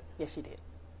jiving. Yes, she did.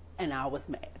 And I was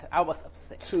mad. I was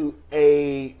upset. To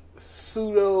a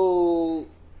pseudo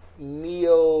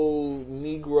neo-negro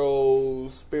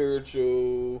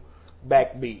spiritual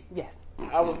backbeat. Yes.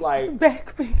 I was like...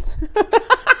 Backbeat.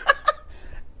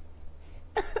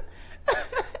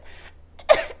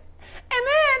 And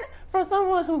then, for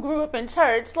someone who grew up in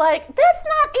church, like, that's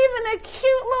not even a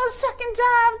cute little shuck and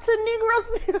jive to Negro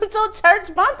spiritual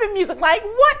church bumping music. Like,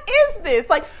 what is this?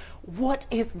 Like, what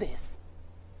is this?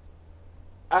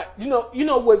 You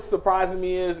know what's surprising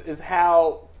me is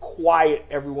how quiet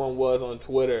everyone was on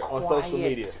Twitter, on social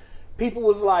media. People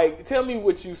was like, tell me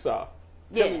what you saw.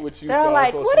 Tell me what you saw. They're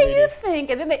like, what do you think?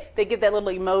 And then they get that little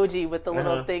emoji with the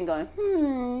little thing going,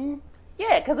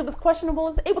 Yeah, because it was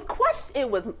questionable. It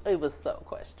was so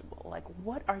questionable. Like,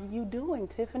 what are you doing,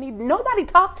 Tiffany? Nobody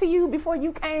talked to you before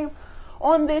you came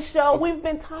on this show. Okay. We've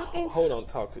been talking. Hold on,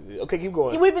 talk to me. Okay, keep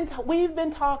going. We've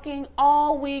been talking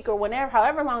all week or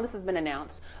however long this has been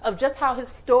announced, of just how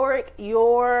historic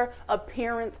your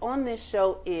appearance on this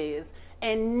show is,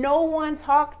 and no one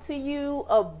talked to you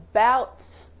about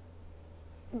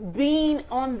being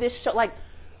on this show. Like,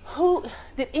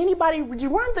 did you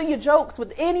run through your jokes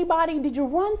with anybody? Did you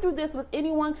run through this with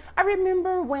anyone? I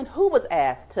remember who was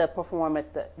asked to perform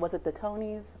at was it the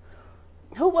Tonys?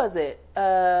 who was it?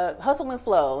 Hustle and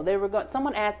Flow. They were going.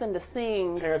 Someone asked them to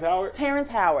sing Terrence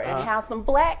Howard, and how some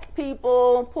black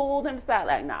people pulled him aside.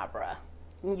 Like, nah, bruh,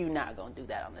 you're not gonna do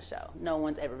that on the show. No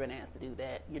one's ever been asked to do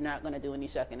that. You're not gonna do any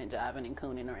shucking and jiving and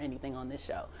cooning or anything on this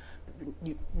show.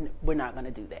 We're not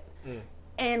gonna do that.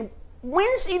 And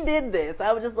when she did this,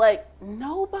 I was just like,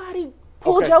 nobody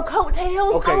pulled your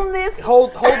coattails on this.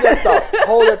 Hold that thought.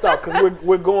 Hold that thought, because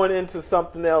we're going into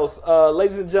something else.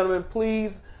 Ladies and gentlemen,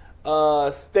 please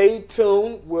stay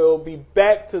tuned. We'll be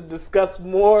back to discuss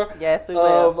more of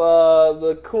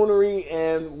the Coonery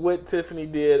and what Tiffany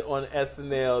did on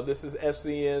SNL. This is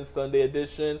FCN Sunday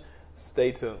Edition.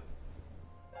 Stay tuned.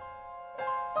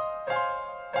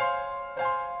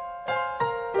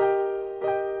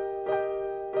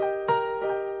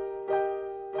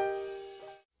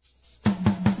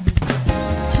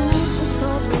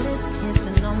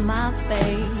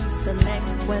 The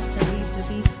next question needs to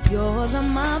be yours or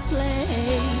my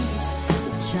place.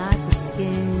 Your chocolate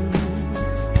skin,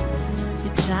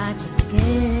 your chocolate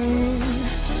skin.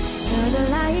 Turn the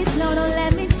lights low, don't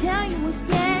let me tell you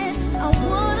again. I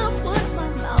wanna put my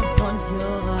mouth on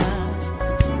your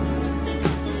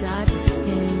chocolate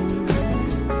skin,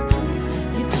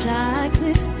 your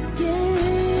chocolate skin.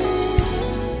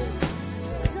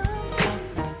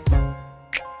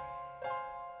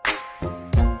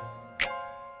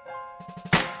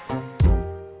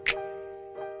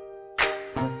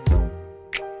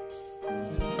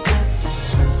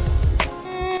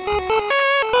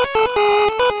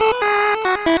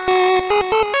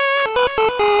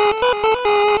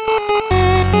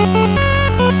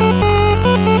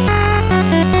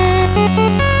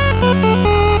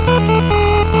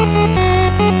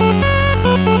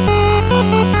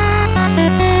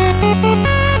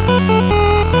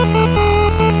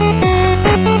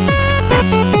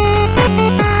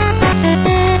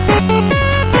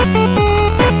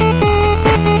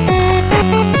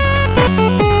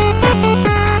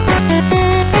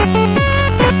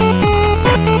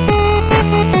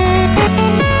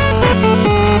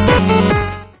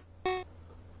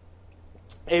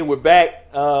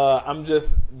 I'm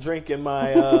just drinking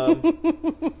my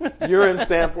urine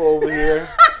sample over here.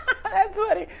 That's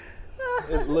funny.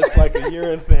 It looks like a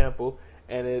urine sample,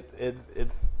 and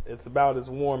it's about as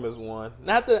warm as one.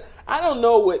 Not that I don't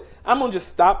know what I'm gonna just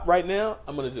stop right now.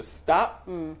 I'm gonna just stop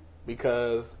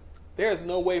because there's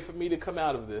no way for me to come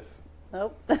out of this.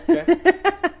 Nope. Okay?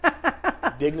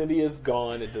 Dignity is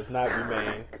gone. It does not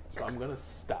remain. So I'm gonna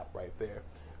stop right there.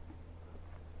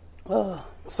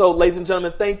 So, ladies and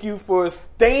gentlemen, thank you for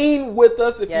staying with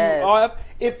us.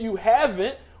 If you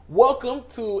haven't, welcome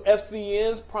to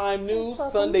FCN's Prime News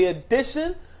Sunday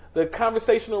Edition, the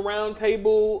conversational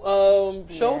roundtable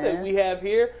show that we have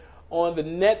here on the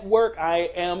network. I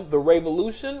am the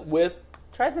Revolution with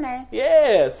Tresnay.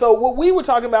 Yeah. So what we were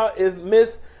talking about is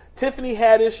Miss Tiffany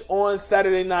Haddish on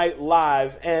Saturday Night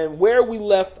Live, and where we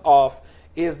left off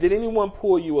is, did anyone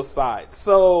pull you aside?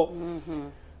 So,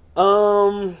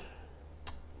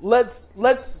 let's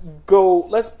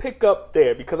pick up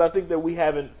there, because I think that we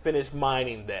haven't finished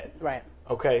mining that. Right.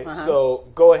 Okay. So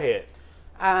go ahead.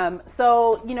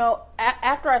 So, you know,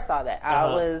 after I saw that,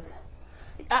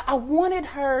 I wanted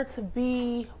her to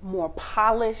be more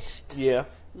polished. Yeah.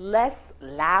 Less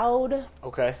loud.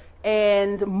 Okay.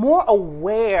 And more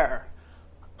aware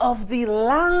of the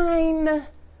line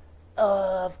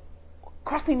of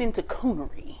crossing into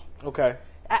coonery. Okay.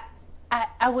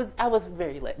 I was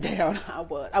very let down. I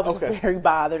was very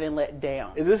bothered and let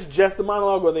down. Is this just the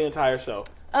monologue or the entire show?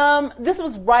 This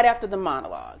was right after the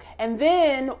monologue. And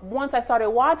then once I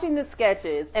started watching the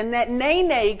sketches and that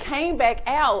Nene came back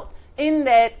out in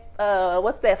that,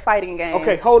 what's that fighting game?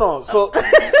 Okay, hold on. So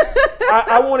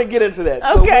I want to get into that.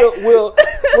 So okay. we'll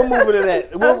move into that.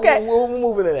 We'll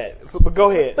move into that. So, but go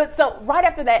ahead. But so right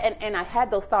after that, and I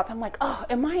had those thoughts, I'm like, oh,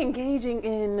 am I engaging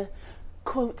in,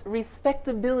 quote,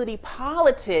 respectability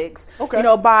politics, you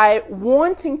know, by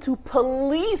wanting to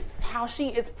police how she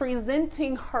is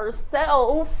presenting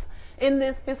herself in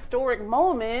this historic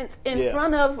moment in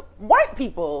front of white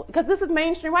people, because this is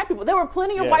mainstream white people. There were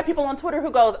plenty of white people on Twitter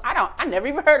who goes, I never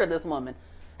even heard of this woman.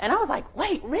 And I was like,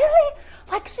 wait, really?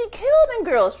 Like, she killed in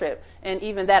Girls Trip. And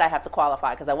even that I have to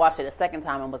qualify, because I watched it a second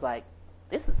time and was like,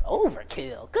 this is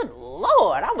overkill. Good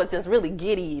Lord. I was just really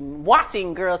giddy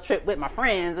watching Girls Trip with my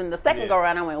friends. And the second go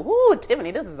around, I went, ooh,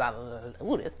 Tiffany, this is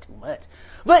too much.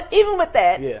 But even with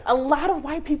that, a lot of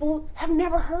white people have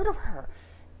never heard of her.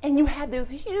 And you had this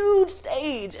huge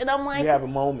stage. And I'm like, you have a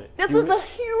moment. This is a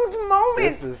huge moment.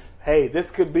 It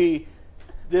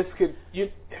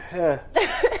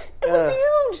was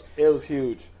huge. It was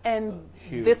huge. And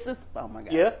this is, oh my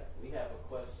God. Yeah. We have a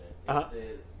question. It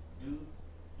says, do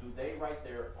they write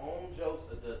their own jokes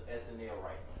or does SNL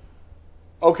write them?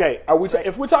 Okay,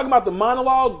 if we're talking about the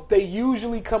monologue, they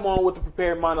usually come on with a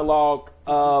prepared monologue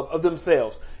of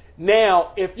themselves.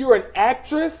 Now, if you're an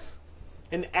actress,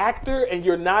 an actor, and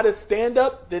you're not a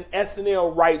stand-up, then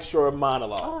SNL writes your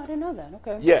monologue. Oh, I didn't know that.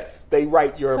 Okay. Yes, they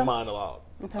write your monologue.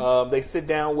 Okay. They sit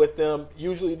down with them.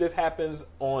 Usually this happens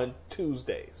on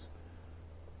Tuesdays.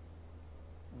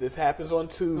 This happens on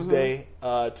Tuesdays,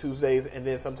 and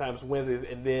then sometimes Wednesdays,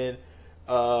 and then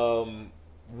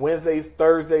Wednesdays,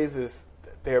 Thursdays is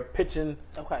they're pitching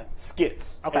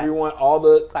skits. Okay. Everyone, all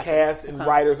the cast and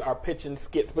writers are pitching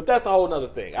skits, but that's a whole other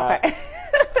thing. Okay.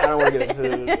 I don't want to get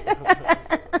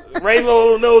into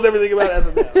Rainbow knows everything about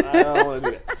SNL. I don't want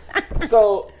to do that.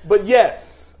 So, but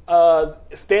yes,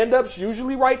 stand-ups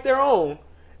usually write their own.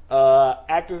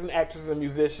 Actors and actresses and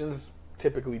musicians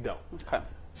typically don't. Okay.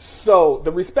 So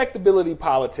the respectability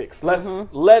politics.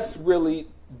 Let's really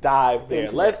dive there.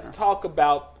 Let's talk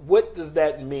about what does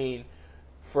that mean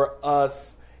for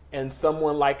us and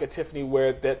someone like a Tiffany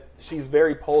Ware that she's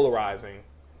very polarizing.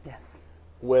 Yes.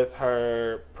 With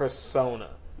her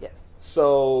persona. Yes.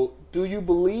 So do you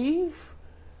believe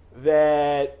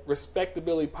that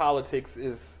respectability politics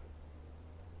is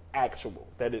actual,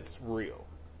 that it's real?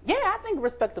 Yeah, I think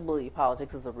respectability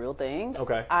politics is a real thing.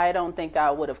 Okay. I don't think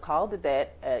I would have called it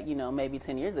that, maybe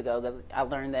 10 years ago, because I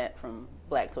learned that from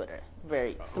Black Twitter.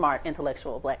 Very smart,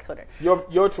 intellectual Black Twitter.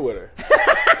 Your Twitter.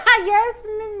 Yes,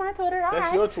 my Twitter. All That's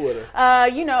right. your Twitter.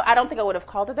 I don't think I would have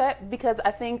called it that because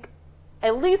I think,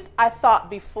 at least I thought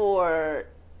before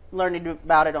learning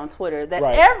about it on Twitter, that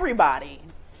everybody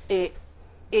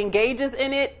engages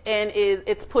in it and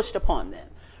it's pushed upon them.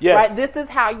 Yes. Right? This is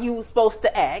how you're supposed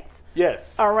to act.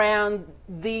 Yes. Around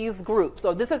these groups.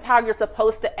 So this is how you're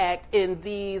supposed to act in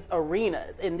these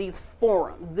arenas, in these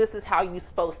forums. This is how you're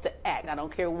supposed to act. I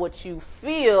don't care what you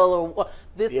feel or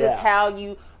this is how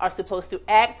you are supposed to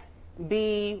act,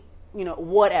 be,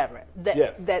 whatever.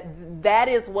 That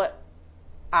is what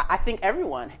I think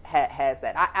everyone has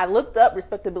that. I looked up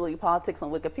respectability politics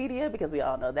on Wikipedia because we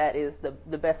all know that is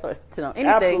the best source to know anything.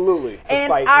 Absolutely.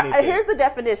 Here's the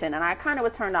definition, and I kind of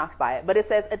was turned off by it, but it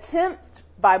says attempts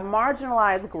by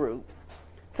marginalized groups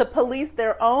to police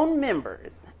their own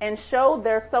members and show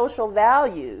their social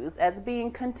values as being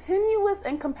continuous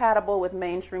and compatible with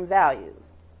mainstream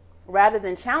values, rather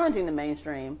than challenging the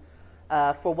mainstream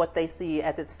for what they see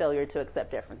as its failure to accept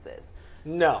differences.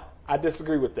 No, I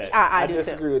disagree with that. I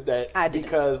disagree with that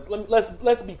because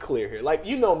let's be clear here. Like,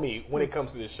 you know me when it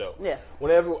comes to this show. Yes.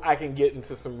 Whenever I can get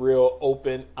into some real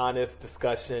open, honest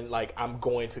discussion, like, I'm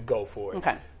going to go for it.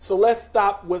 Okay. So let's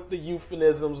stop with the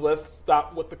euphemisms. Let's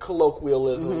stop with the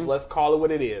colloquialisms. Let's call it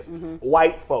what it is.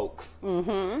 White folks.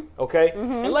 Okay?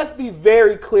 And let's be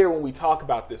very clear when we talk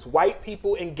about this. White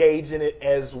people engage in it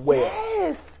as well.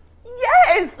 Yes.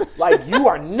 Yes. Like, you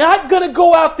are not going to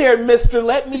go out there, mister.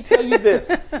 Let me tell you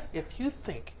this. If you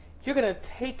think you're going to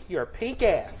take your pink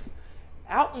ass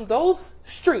out in those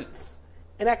streets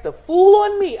and act a fool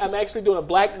on me, I'm actually doing a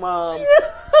black mom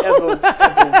as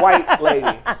a white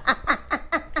lady.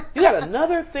 You got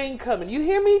another thing coming. You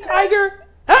hear me, Tiger?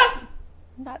 Huh?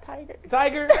 Not Tiger.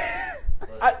 Tiger?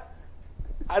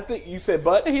 I think you said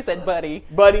butt. He said buddy.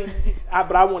 Buddy.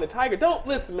 But I want a Tiger. Don't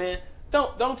listen, man.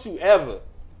 Don't you ever.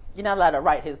 You're not allowed to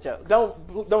write his jokes.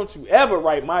 Don't you ever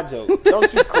write my jokes.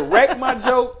 Don't you correct my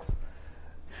jokes.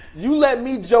 You let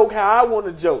me joke how I want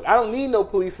to joke. I don't need no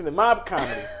policing in my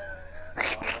comedy.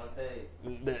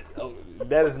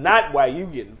 That is not why you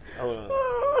getting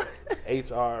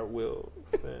HR will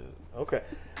send. Okay.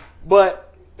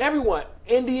 But everyone,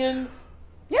 Indians.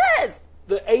 Yes.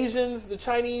 The Asians, the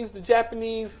Chinese, the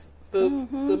Japanese, the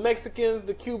Mexicans,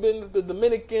 the Cubans, the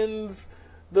Dominicans,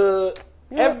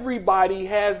 everybody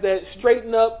has that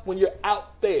straighten up when you're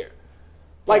out there.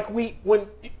 Like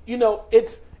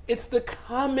it's the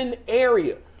common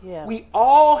area. Yeah. We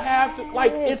all have to,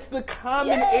 it's the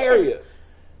common area.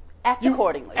 Act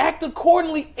accordingly. Act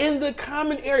accordingly in the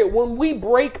common area. When we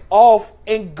break off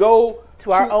and go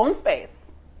to our own space.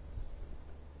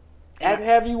 Act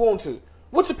however you want to.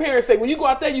 What your parents say, when you go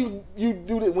out there, you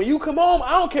do that. When you come home,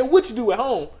 I don't care what you do at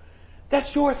home.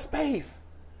 That's your space.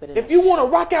 If you want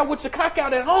to rock out with your cock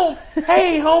out at home,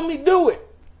 hey, homie, do it.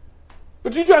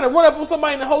 But you trying to run up on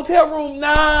somebody in the hotel room?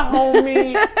 Nah,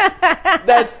 homie.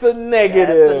 That's a negative.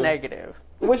 That's a negative.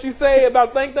 What she say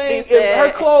about thing? If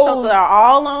her clothes are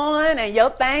all on and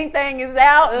your thing is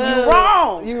out, you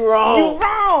wrong. You wrong.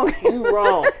 You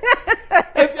wrong.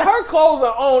 If her clothes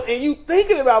are on and you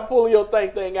thinking about pulling your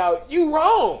thing out, you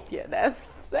wrong. Yeah, that's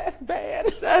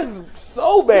bad. That's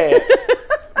so bad.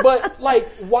 But like,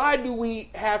 why do we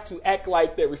have to act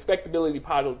like that respectability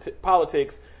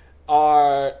politics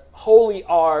are wholly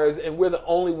ours and we're the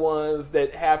only ones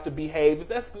that have to behave?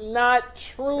 That's not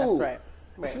true. That's right.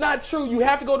 It's not true. You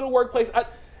have to go to the workplace. I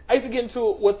used to get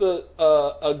into it with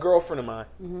a girlfriend of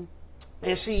mine,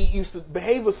 and she used to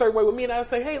behave a certain way with me, and I would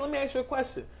say, hey, let me ask you a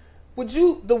question. Would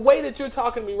you, the way that you're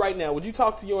talking to me right now, would you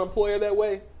talk to your employer that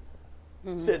way?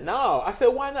 She said, no. I said,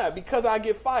 why not? Because I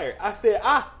get fired. I said,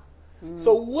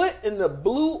 so what in the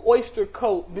blue oyster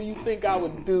coat do you think I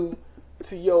would do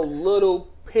to your little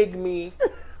pygmy?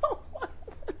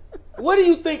 What do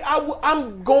you think?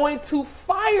 I'm going to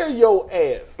fire your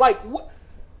ass. Like, what?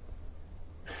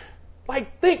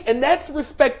 Like, think, and that's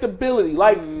respectability.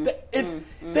 Like,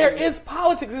 there is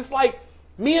politics. It's like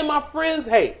me and my friends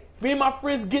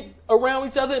get around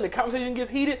each other and the conversation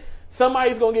gets heated.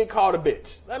 Somebody's going to get called a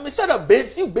bitch. I mean, shut up,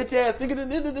 bitch. You bitch ass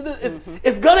nigga.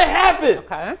 It's going to happen.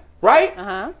 Okay. Right?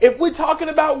 Uh-huh. If we're talking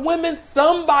about women,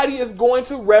 somebody is going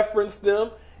to reference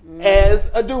them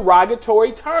as a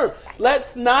derogatory term.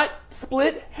 Let's not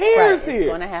split hairs here. It's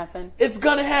going to happen. It's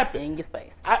going to happen. In your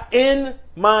space. In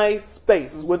my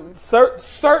space with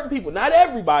certain people, not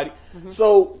everybody.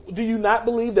 So do you not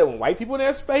believe that when white people in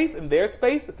their space,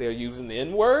 that they're using the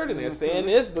N-word and they're saying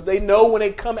this, but they know when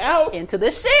they come out into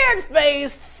the shared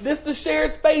space. This the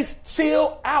shared space.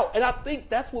 Chill out. And I think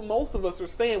that's what most of us are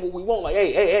saying, what we want. Like,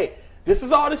 hey, this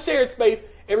is all the shared space.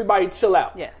 Everybody chill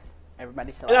out. Yes.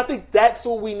 Everybody chill out. And I think that's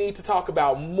what we need to talk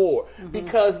about more.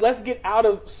 Because let's get out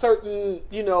of certain,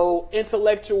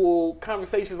 intellectual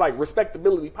conversations like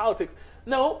respectability politics.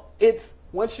 No, it's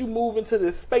once you move into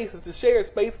this space, it's a shared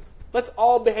space. Let's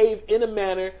all behave in a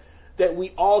manner that we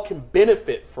all can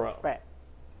benefit from. Right.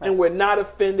 And we're not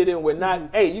offended and we're not,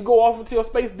 hey, you go off into your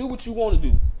space, do what you want to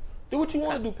do. Do what you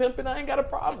want to do, pimp, and I ain't got a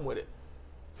problem with it.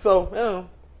 So,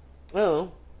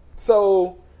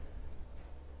 So,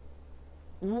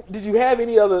 did you have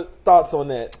any other thoughts on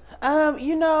that? I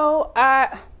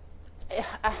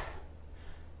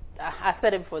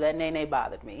said it before, that Nene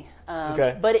bothered me.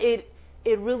 Okay. But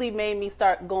it really made me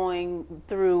start going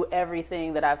through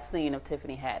everything that I've seen of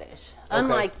Tiffany Haddish.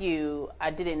 Unlike you, I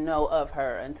didn't know of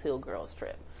her until Girls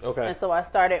Trip. Okay. And so I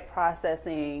started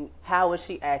processing how was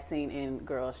she acting in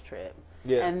Girls Trip.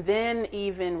 Yeah. And then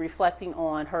even reflecting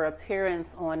on her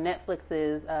appearance on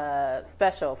Netflix's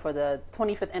special for the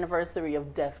 25th anniversary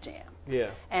of Def Jam.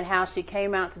 Yeah. And how she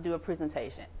came out to do a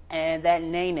presentation. And that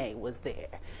Nene was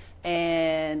there.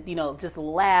 And, just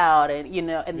loud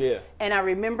and I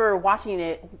remember watching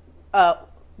it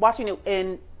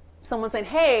and someone saying,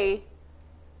 hey,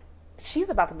 she's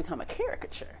about to become a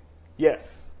caricature.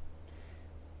 Yes.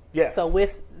 So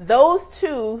with those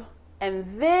two, and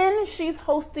then she's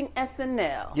hosting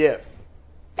SNL. Yes.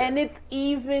 And it's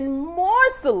even more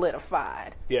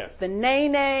solidified. Yes. The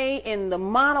Nene in the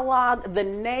monologue, the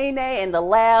Nene and the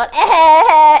loud,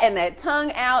 and that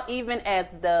tongue out, even as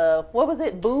what was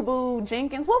it, Boo Boo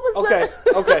Jenkins? What was okay.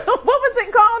 what was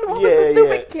it called? What was the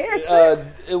stupid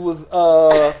character? It was,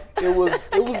 I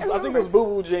think it was Boo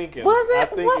Boo Jenkins. Was it? I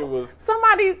think it was.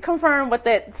 Somebody confirmed what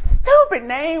that stupid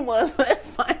name was.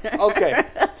 Okay.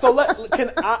 So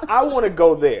I want to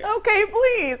go there. Okay,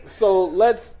 please. So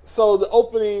the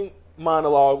opening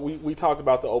monologue, we talked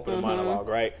about the opening monologue,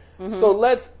 right? So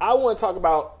I want to talk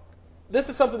about, this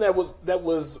is something that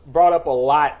was brought up a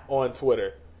lot on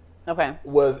Twitter. Okay.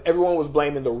 Was everyone was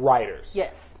blaming the writers.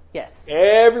 Yes.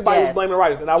 Everybody was blaming the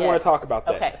writers, and I want to talk about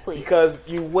that. Okay, please. Because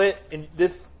you went, and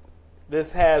this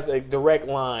has a direct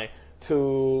line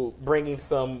to bringing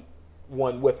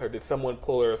someone with her. Did someone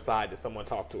pull her aside? Did someone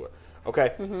talk to her?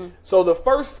 Okay. So the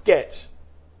first sketch,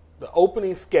 the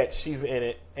opening sketch, she's in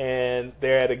it, and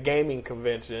they're at a gaming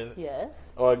convention.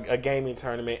 Yes. Or a gaming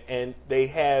tournament, and they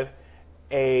have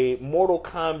a Mortal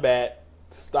Kombat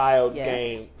styled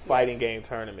fighting game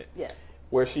tournament. Yes.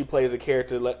 Where she plays a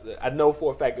character. I know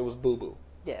for a fact it was Boo Boo.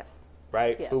 Yes.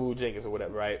 Right? Yeah. Boo Boo Jenkins or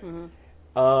whatever, right?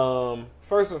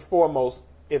 First and foremost,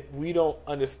 if we don't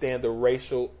understand the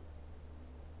racial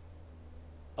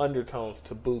undertones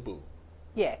to Boo Boo.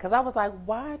 Yeah, because I was like,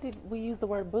 why did we use the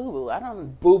word Boo Boo?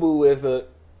 Boo Boo is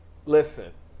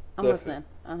listen. I'm listening.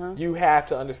 You have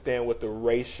to understand what the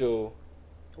racial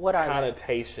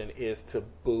connotation they? Is to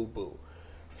Boo Boo.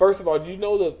 First of all, do you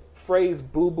know the phrase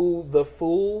Boo Boo the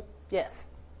Fool? Yes.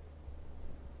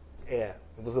 Yeah,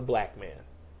 it was a black man.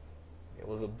 It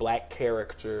was a black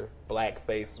caricature,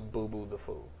 blackface Boo Boo the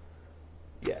Fool.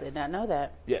 Yes. Did not know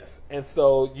that. Yes. And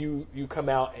so you come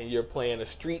out and you're playing a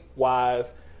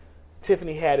streetwise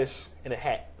Tiffany Haddish in a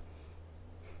hat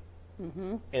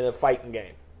in a fighting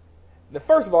game. Now,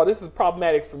 first of all, this is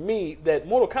problematic for me that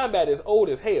Mortal Kombat is old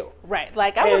as hell. Right.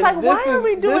 Like, I was like, why are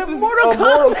we doing Mortal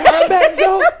Kombat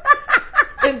joke?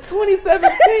 In 2017,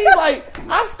 like,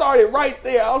 I started right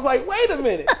there. I was like, wait a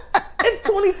minute. It's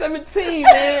 2017,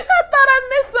 man. I thought I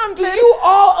missed something. Do you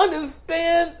all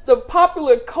understand the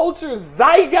popular culture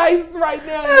zeitgeist right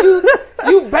now?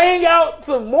 You bang out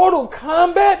to Mortal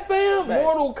Kombat, fam? Right.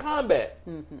 Mortal Kombat.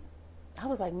 Mm-hmm. I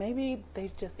was like, maybe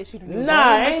they just issued a new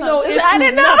ain't no issue. I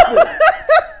didn't know. Nothing.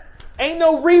 Ain't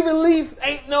no re-release.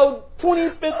 Ain't no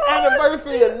 25th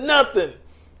anniversary or nothing.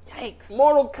 Yikes.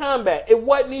 Mortal Kombat. It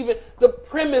wasn't even, the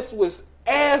premise was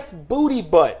ass booty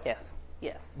butt. Yes.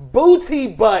 Booty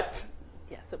butt.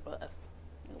 Yes, it was.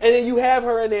 And then you have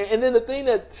her in there. And then the thing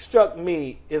that struck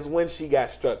me is when she got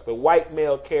struck. The white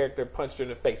male character punched her in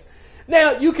the face.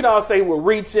 Now, you can all say we're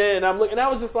reaching. And I'm looking. I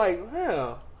was just like,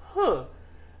 you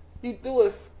do a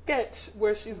sketch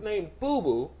where she's named Boo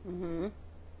Boo. Mm-hmm.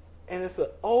 And it's an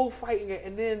old fighting game.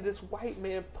 And then this white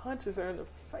man punches her in the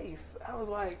face. I was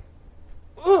like,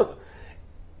 ugh.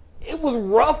 It was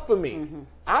rough for me. Mm-hmm.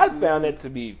 I found it to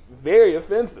be very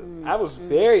offensive. Mm-hmm. I was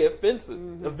very offensive,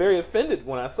 very offended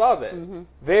when I saw that. Mm-hmm.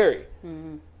 Very.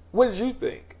 Mm-hmm. What did you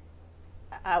think?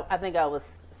 I think I was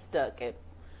stuck at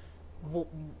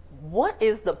what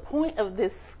is the point of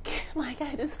this?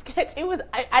 This sketch. It was.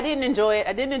 I didn't enjoy it.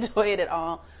 I didn't enjoy it at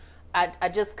all. I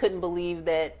just couldn't believe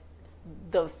that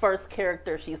the first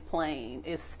character she's playing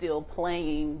is still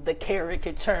playing the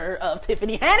caricature of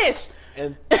Tiffany Haddish.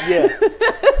 And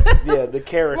the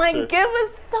character. Like, give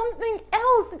us something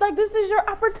else. Like, this is your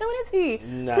opportunity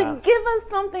to give us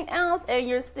something else, and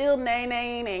you're still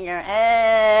nay-naying, and you're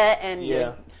and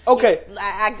you're okay.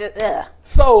 I just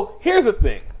So here's the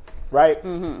thing, right?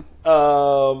 Mm-hmm.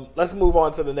 Let's move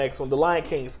on to the next one, the Lion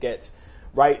King sketch.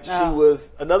 Right? She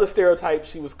was another stereotype.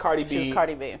 She was Cardi B. She was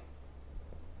Cardi B.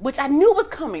 Which I knew was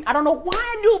coming. I don't know why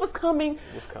I knew it was coming.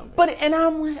 It was coming. And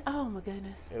I'm like, oh my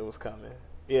goodness. It was coming.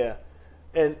 Yeah.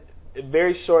 And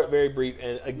very short, very brief.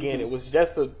 And again, it was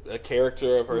just a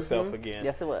character of herself again.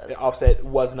 Yes, it was. Offset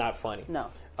was not funny. No.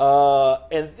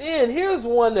 And then here's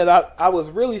one that I was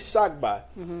really shocked by.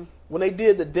 Mm-hmm. When they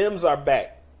did the Dems Are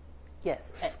Back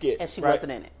skit. And she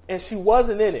wasn't in it. And she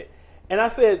wasn't in it. And I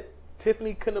said,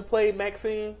 Tiffany couldn't have played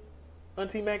Maxine,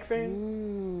 Auntie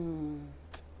Maxine?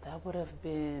 That would have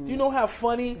been... Do you know how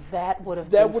funny that would have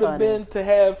been to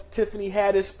have Tiffany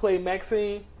Haddish play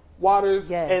Maxine Waters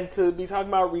and to be talking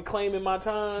about reclaiming my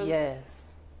time? Yes.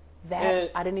 I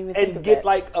didn't even think of that. And get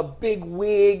like a big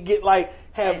wig,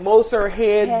 have most of her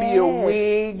head be a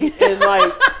wig, and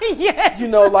like,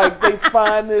 like they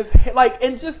find this,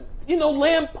 and just,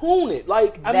 lampoon it.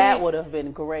 That would have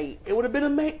been great. It would have been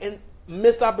amazing. And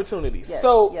missed opportunities.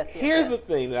 Yes, here's the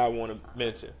thing that I want to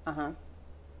mention.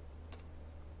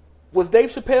 Was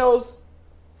Dave Chappelle's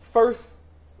first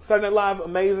Saturday Night Live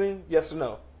amazing? Yes or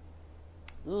no?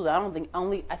 Ooh,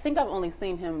 I think I've only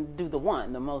seen him do the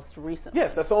most recent.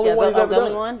 Yes, that's the only one he's ever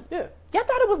done. One? Yeah. Yeah, I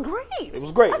thought it was great. It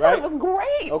was great, right? I thought it was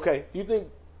great. Okay. You think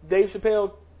Dave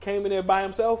Chappelle came in there by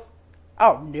himself?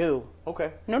 Oh, no.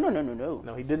 Okay. No.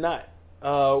 No, he did not.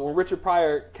 When Richard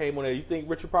Pryor came on there, you think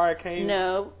Richard Pryor came?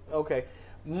 No. Okay.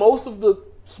 Most of the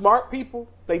smart people,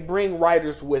 they bring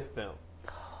writers with them.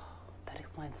 That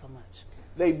explains so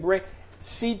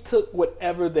She much. took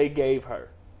whatever they gave her.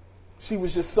 She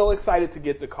was just so excited to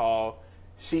get the call.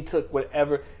 She took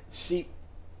whatever. She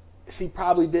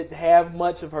probably didn't have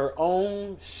much of her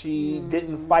own. She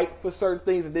didn't fight for certain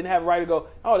things and didn't have a right to go,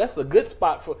 oh, that's a good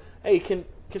spot for, hey, can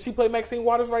she play Maxine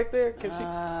Waters right there? Can she?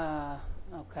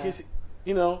 Okay. Can she,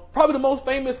 probably the most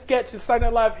famous sketch in Saturday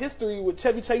Night Live history with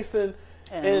Chevy Chase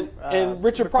and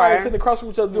Richard Pryor sitting across from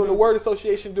each other doing the word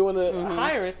association, doing the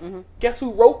hiring. Guess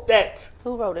who wrote that?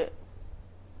 Who wrote it?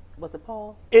 Was it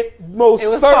Paul? It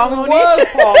certainly was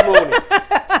Paul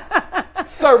Mooney.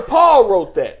 Sir Paul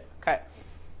wrote that. Okay.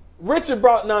 Richard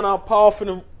brought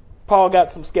Paul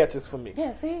got some sketches for me.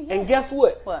 Yeah, see? Yeah. And guess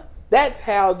what? What? That's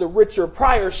how the Richard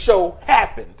Pryor show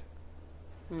happened.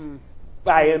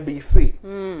 By NBC.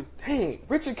 Dang,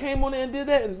 Richard came on there and did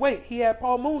that, and wait, he had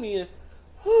Paul Mooney, and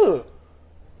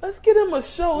let's get him a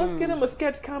show. Let's get him a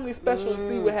sketch comedy special and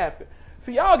see what happened.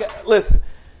 See, listen,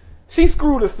 she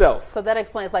screwed herself. So that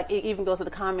explains, it even goes to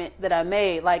the comment that I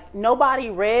made. Nobody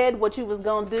read what you was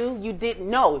going to do. You didn't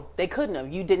know. They couldn't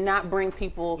have. You did not bring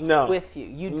people with you.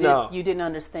 You didn't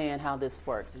understand how this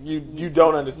works. You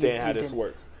don't understand how this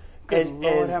works. Good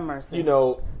Lord have mercy.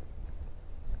 Yeah.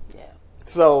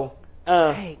 So,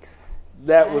 yikes.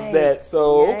 That was that.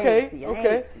 So, okay.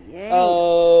 Yikes.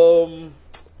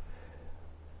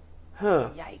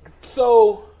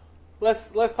 So,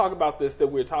 let's talk about this. That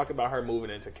we're talking about her moving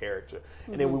into character,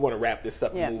 and then we want to wrap this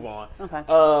up and move on. Okay.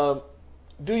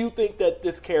 Do you think that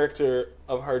this character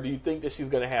of her? Do you think that she's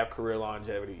going to have career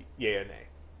longevity? Yeah or nay?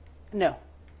 No.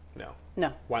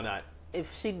 No. Why not?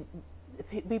 If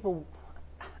people,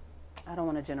 I don't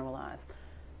want to generalize.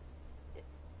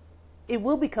 It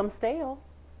will become stale.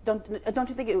 Don't you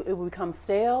think it will become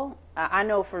stale? I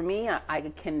know for me, I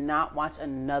cannot watch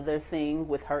another thing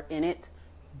with her in it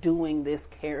doing this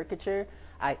caricature.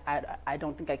 I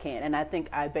don't think I can. And I think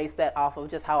I base that off of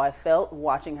just how I felt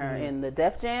watching her in the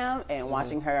Def Jam and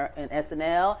watching her in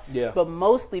SNL. Yeah. But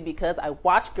mostly because I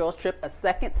watched Girls Trip a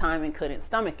second time and couldn't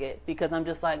stomach it because I'm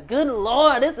just like, good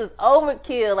Lord, this is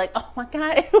overkill. Like, oh my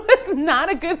God, it was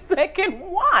not a good second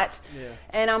watch. Yeah.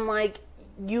 And I'm like,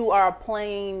 you are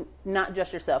playing not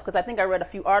just yourself. Because I think I read a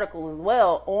few articles as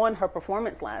well on her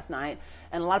performance last night.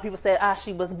 And a lot of people said,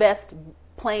 she was best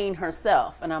playing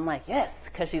herself. And I'm like, yes,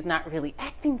 because she's not really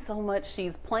acting so much.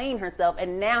 She's playing herself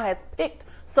and now has picked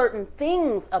certain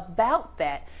things about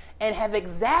that and have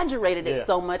exaggerated it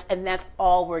so much. And that's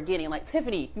all we're getting. Like,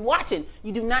 Tiffany, you watching,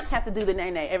 you do not have to do the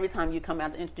nay-nay every time you come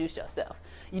out to introduce yourself.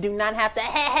 You do not have to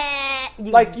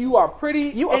like, you are pretty.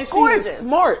 You are and gorgeous. She is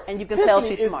smart. And you can Tiffany tell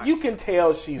she's smart. You can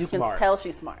tell she's smart. You can tell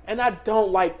she's smart. And I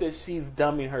don't like that she's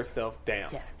dumbing herself down.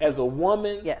 Yes. As a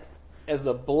woman. Yes. As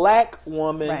a black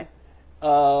woman. Right.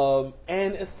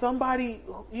 And as somebody,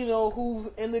 who's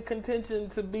in the contention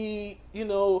to be,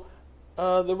 the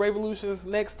Revolution's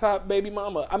next top baby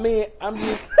mama. I mean, I'm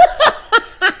just...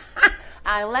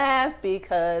 I laugh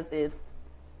because it's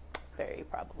very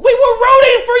probable. We were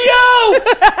rooting for you!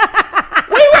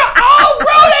 We were all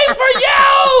rooting for you!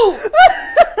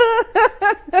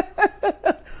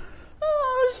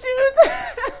 Oh, shoot.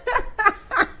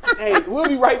 Hey, we'll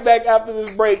be right back after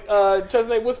this break.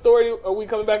 Chesney, what story are we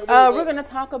coming back with? We're going to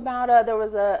talk about, there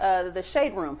was the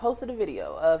Shade Room posted a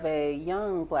video of a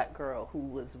young black girl who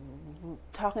was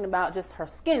talking about just her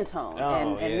skin tone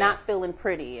and not feeling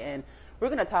pretty. And we're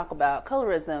going to talk about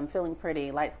colorism, feeling pretty,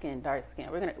 light skin, dark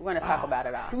skin. We're going to talk about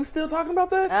it all. So we still talking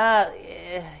about that?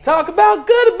 Yeah. Talk about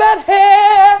good about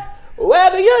hair,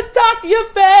 whether you're dark or you're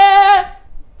fair.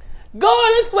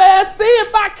 Going this way, see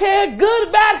if I can. Good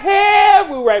about hair.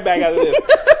 We'll be right back after this.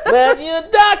 When you're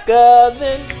darker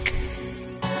than...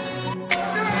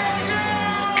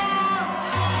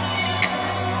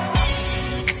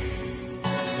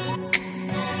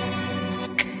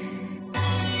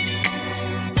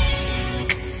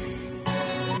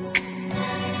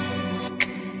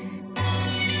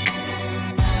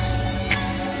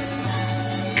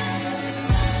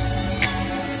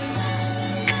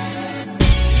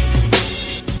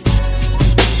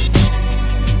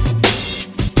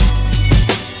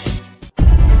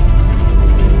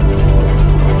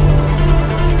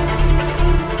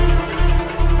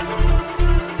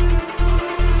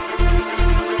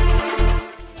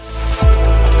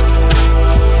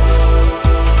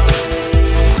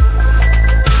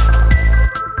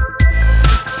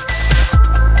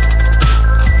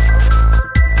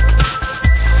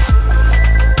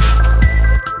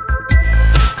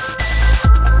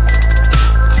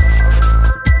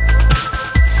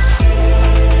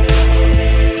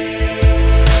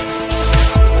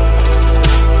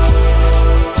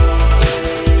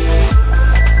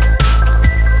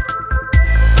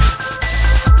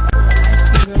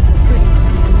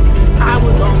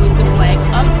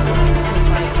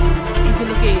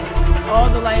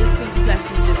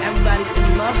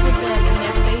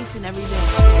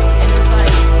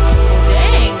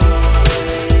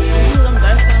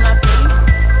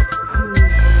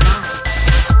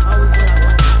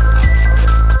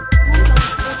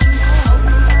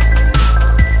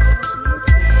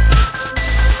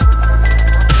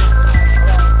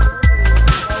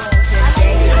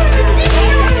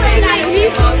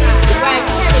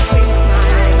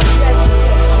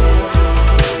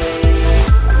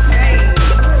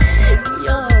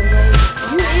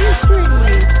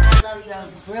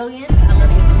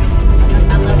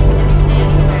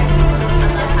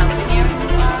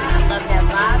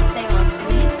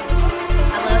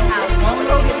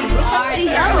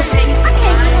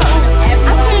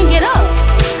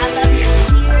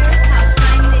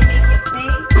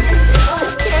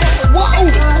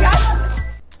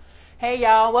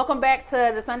 Welcome back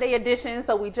to the Sunday edition.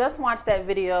 So we just watched that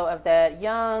video of that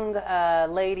young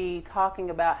lady talking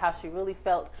about how she really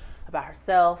felt about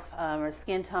herself, her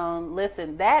skin tone.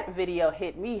 Listen, that video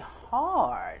hit me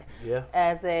hard. Yeah.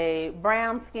 As a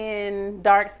brown skin,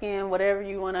 dark skin, whatever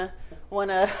you want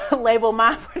to label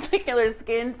my particular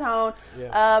skin tone,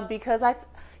 because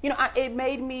it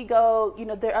made me go,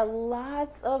 there are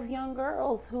lots of young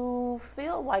girls who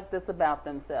feel like this about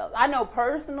themselves. I know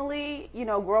personally,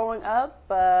 growing up,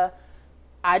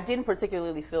 I didn't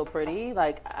particularly feel pretty.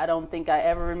 Like, I don't think I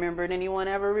ever remembered anyone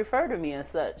ever refer to me as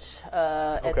such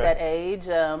at that age.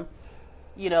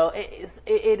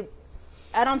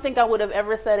 I don't think I would have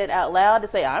ever said it out loud to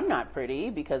say I'm not pretty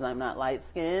because I'm not light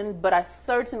skinned, but I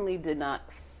certainly did not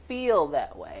feel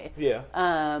that way. Yeah.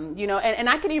 And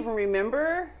I can even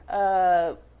remember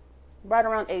right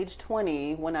around age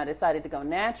 20 when I decided to go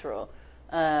natural.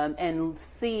 And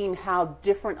seeing how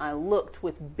different I looked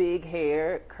with big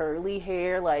hair, curly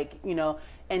hair,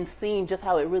 and seeing just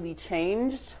how it really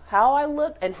changed how I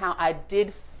looked and how I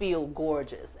did feel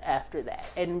gorgeous after that.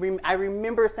 And I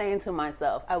remember saying to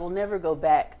myself, I will never go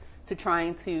back to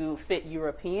trying to fit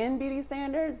European beauty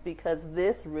standards because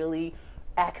this really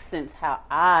accents how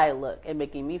I look and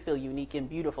making me feel unique and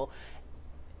beautiful.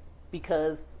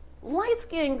 Because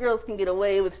light-skinned girls can get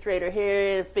away with straighter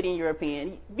hair, fitting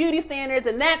European beauty standards,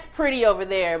 and that's pretty over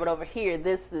there. But over here,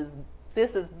 this is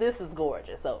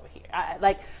gorgeous over here. I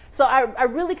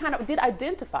really kind of did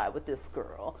identify with this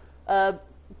girl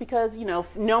because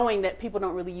knowing that people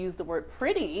don't really use the word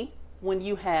pretty when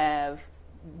you have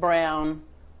brown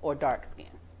or dark skin.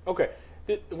 Okay,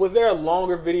 was there a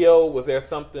longer video? Was there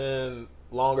something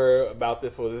longer about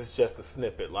this, or was this just a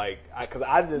snippet? Because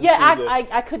I didn't. Yeah,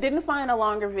 I didn't find a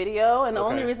longer video, and the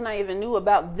only reason I even knew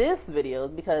about this video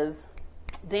is because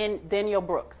Danielle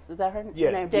Brooks, is that her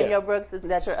name? Danielle Brooks, is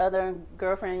that your other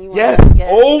girlfriend? Yes.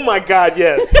 Oh my God,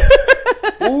 yes.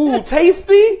 Ooh,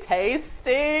 tasty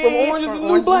from Orange is the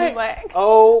New Black.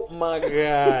 Oh my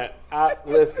God,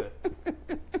 listen.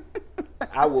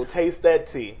 I will taste that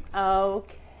tea.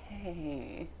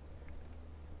 Okay.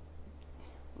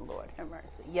 Lord have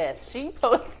mercy. Yes, she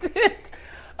posted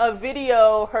a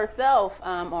video herself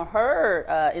on her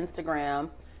Instagram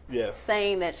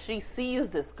saying that she sees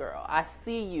this girl. I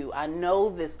see you. I know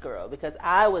this girl because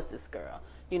I was this girl.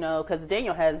 Because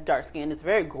Danielle has dark skin. It's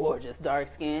very gorgeous dark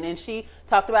skin. And she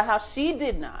talked about how she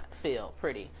did not feel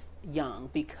pretty young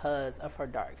because of her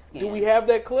dark skin. Do we have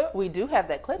that clip? We do have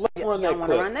that clip. Let's run that clip.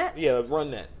 Want to run that? Yeah,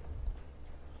 run that.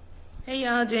 Hey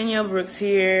y'all, Danielle Brooks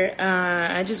here.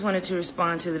 I just wanted to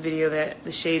respond to the video that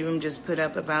the Shade Room just put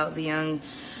up about the young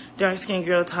dark-skinned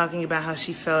girl talking about how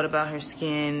she felt about her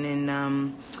skin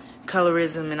and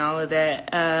colorism and all of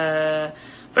that.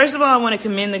 First of all, I want to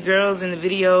commend the girls in the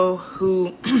video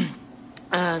who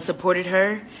supported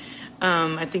her.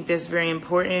 I think that's very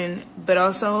important. But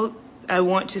also, I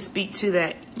want to speak to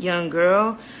that young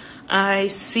girl. I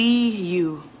see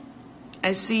you.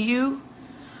 I see you.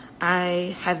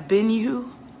 I have been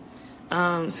you.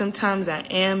 Sometimes I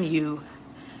am you.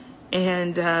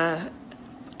 And I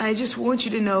just want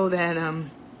you to know that I'm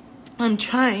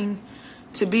trying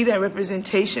to be that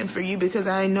representation for you because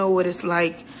I know what it's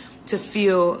like to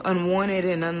feel unwanted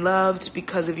and unloved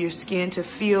because of your skin, to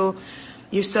feel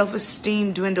your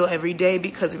self-esteem dwindle every day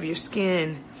because of your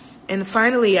skin. And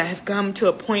finally, I have come to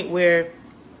a point where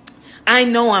I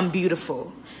know I'm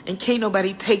beautiful and can't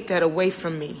nobody take that away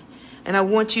from me. And I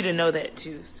want you to know that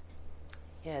too.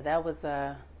 Yeah, that was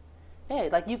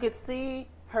you could see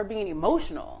her being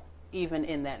emotional even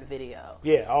in that video.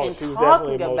 Yeah, and she was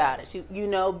talking definitely about it. She,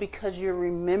 because you're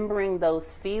remembering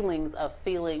those feelings of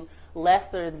feeling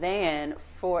lesser than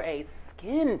for a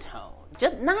skin tone.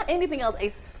 Just not anything else, a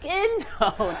skin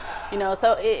tone.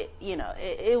 So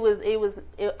it was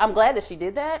I'm glad that she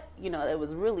did that. It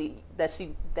was really that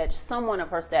someone of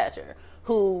her stature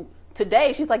who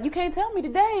today she's like, you can't tell me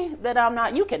today that I'm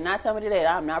not, you cannot tell me today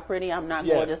that I'm not pretty, I'm not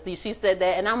gorgeous. She said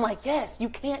that, and I'm like, yes, you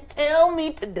can't tell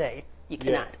me today. You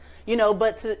cannot.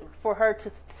 But for her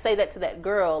to say that to that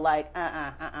girl, like,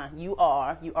 you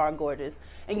are gorgeous,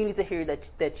 and you need to hear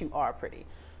that you are pretty.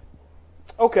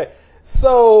 Okay,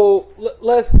 so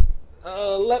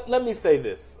let me say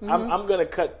this. Mm-hmm. I'm gonna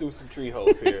cut through some tree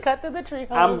holes here. Cut through the tree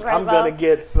holes. I'm gonna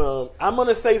get some. I'm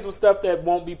gonna say some stuff that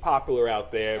won't be popular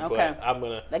out there. Okay. But I'm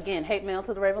gonna hate mail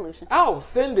to the revolution. Oh,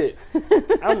 send it.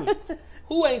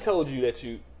 Who ain't told you that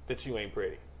you ain't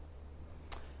pretty?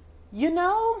 You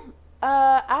know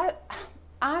the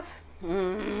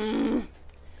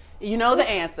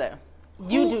answer.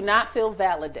 You do not feel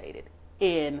validated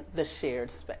in the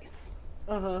shared space.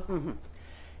 Mm-hmm.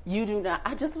 You do not.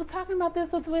 I just was talking about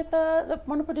this with one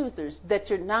of the producers, that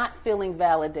you're not feeling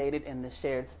validated in the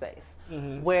shared space.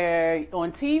 Mm-hmm. Where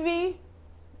on TV,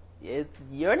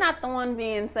 you're not the one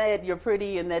being said you're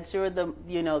pretty and that you're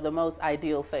the most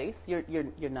ideal face.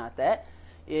 You're not that.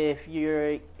 If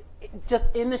you're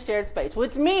just in the shared space,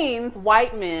 which means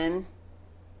white men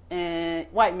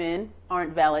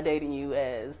aren't validating you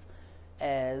as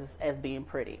as being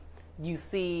pretty. You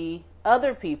see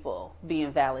other people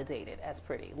being validated as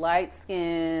pretty, light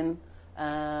skin.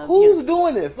 Who's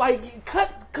doing this? Like, cut.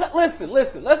 Listen.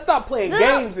 Let's stop playing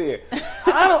games here.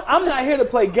 I'm not here to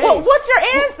play games. Well, what's your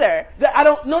answer?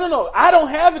 No. I don't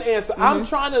have an answer. I'm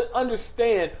trying to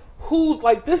understand who's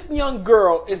like this young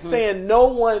girl is saying no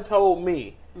one told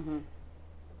me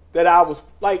that I was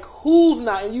like, who's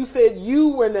not? And you said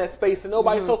you were in that space and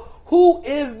nobody. So who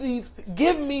is these?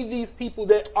 Give me these people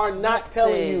that are not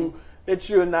telling you that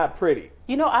you're not pretty.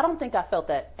 You know, I don't think I felt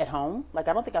that at home. Like,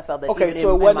 I don't think I felt that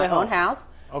even in my own house.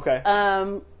 Okay.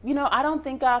 You know, I don't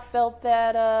think I felt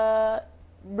that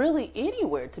really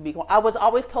anywhere, to be. I was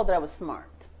always told that I was smart.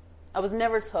 I was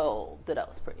never told that I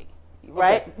was pretty.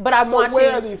 Right? Okay. But I'm watching.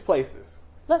 Where are these places?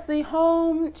 Let's see,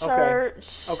 home,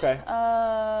 church. Okay.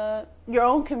 Your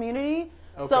own community.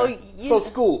 Okay. So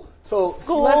school. So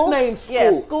school. Let's name school.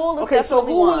 Yeah, school is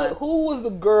definitely one. Who was the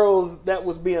girls that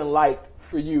was being liked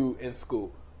for you in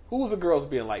school? Who was the girls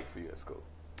being liked for you at school?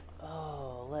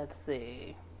 Oh, let's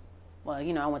see. Well,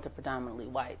 you know, I went to predominantly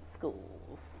white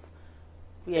schools.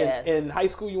 Yes. In high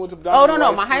school, you went to predominantly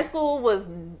no. white My high school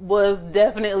was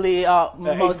definitely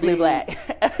mostly black.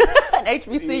 An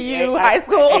HBCU high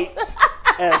school.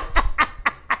 HS.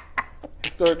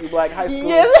 Historically black high school.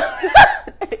 Yes.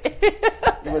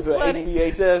 You went to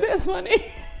HBHS. That's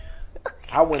funny.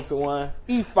 I went to one.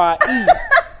 E5E.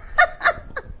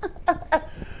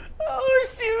 Oh,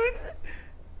 shoot.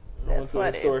 I went to a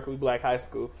historically black high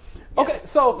school. Okay,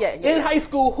 so in yeah. high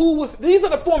school, these are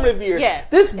the formative years. Yeah.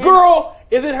 This girl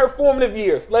is in her formative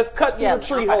years. Let's cut through the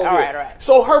tree hole here. All right.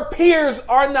 So her peers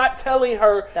are not telling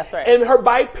her. That's right. And her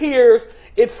by peers,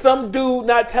 it's some dude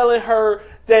not telling her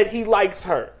that he likes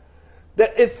her.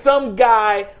 That it's some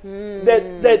guy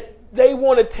that they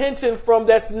want attention from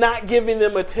that's not giving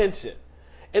them attention.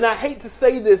 And I hate to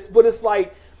say this, but it's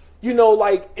like, you know,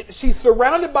 like she's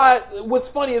surrounded by, what's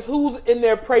funny is who's in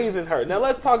there praising her. Now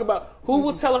let's talk about who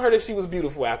was telling her that she was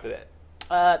beautiful after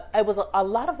that. It was a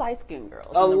lot of light-skinned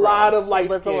girls. A lot of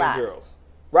light-skinned girls,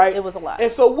 right? It was a lot.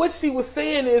 And so what she was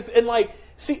saying is, and like,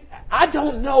 I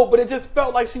don't know, but it just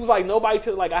felt like she was like, nobody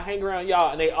I hang around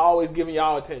y'all and they always giving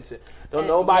y'all attention. Don't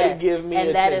nobody give me attention.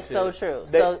 And that is so true.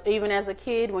 So even as a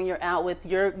kid, when you're out with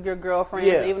your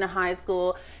girlfriends, even in high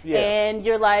school, and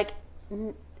you're like,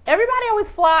 everybody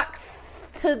always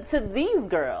flocks to these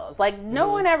girls. Like,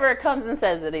 no one ever comes and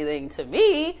says anything to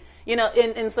me. You know,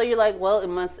 and so you're like, well, it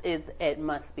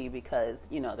must be because,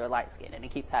 you know, they're light skinned and it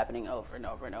keeps happening over and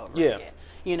over and over again.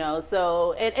 You know,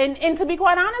 so and to be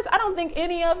quite honest, I don't think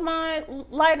any of my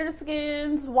lighter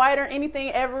skins, white or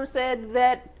anything ever said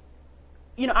that,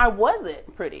 you know, I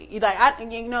wasn't pretty. Like,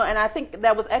 and I think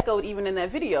that was echoed even in that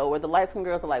video where the light skinned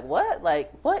girls are like, what?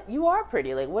 Like, what? You are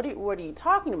pretty. Like, what are you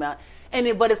talking about?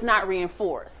 But it's not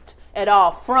reinforced at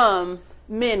all from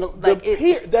men. Like,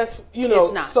 that's, you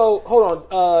know, so hold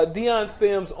on. Deion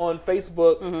Sims on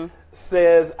Facebook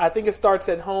says, I think it starts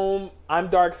at home. I'm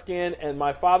dark skinned and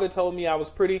my father told me I was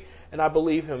pretty and I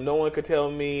believe him. No one could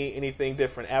tell me anything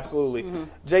different. Absolutely.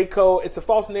 J. Cole, it's a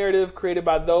false narrative created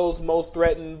by those most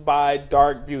threatened by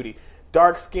dark beauty.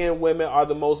 Dark skinned women are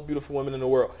the most beautiful women in the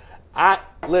world.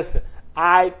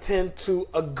 I tend to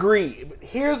agree. But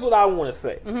here's what I want to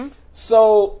say.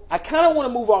 So I kind of want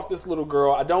to move off this little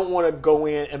girl. I don't want to go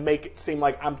in and make it seem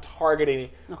like I'm targeting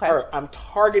her. I'm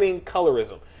targeting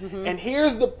colorism. And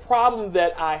here's the problem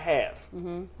that I have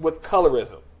with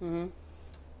colorism.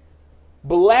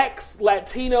 Blacks,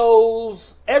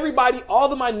 Latinos, everybody, all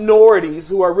the minorities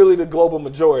who are really the global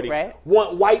majority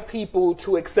want white people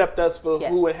to accept us for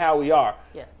who and how we are.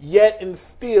 Yet and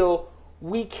still,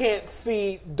 we can't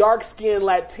see dark-skinned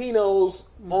Latinos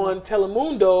on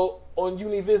Telemundo, on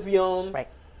Univision.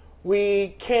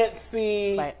 We can't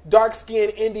see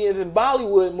dark-skinned Indians in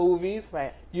Bollywood movies.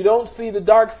 You don't see the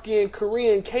dark-skinned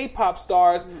Korean K-pop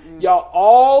stars. Y'all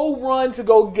all run to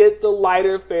go get the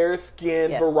lighter,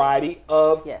 fair-skinned variety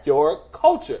of your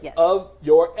culture, of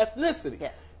your ethnicity.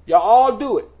 Y'all all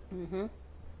do it.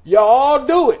 Y'all all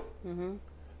do it.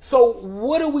 So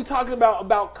what are we talking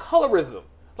about colorism?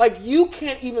 Like, you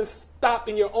can't even stop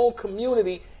in your own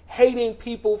community hating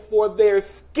people for their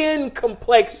skin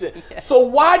complexion. So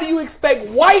why do you expect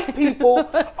white people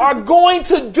are going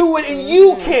to do it and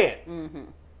you can't?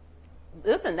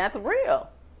 Listen, that's real.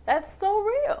 That's so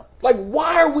real. Like,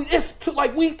 why are we,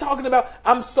 like we talking about,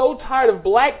 I'm so tired of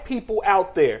black people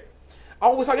out there. I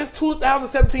always like, it's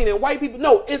 2017 and white people,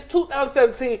 no, it's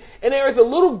 2017 and there is a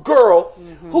little girl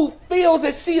who feels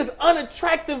that she is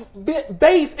unattractive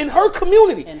based in her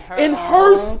community, in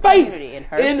her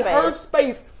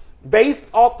space, based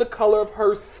off the color of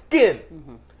her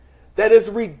skin. That is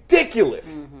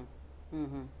ridiculous.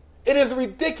 It is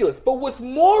ridiculous. But what's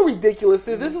more ridiculous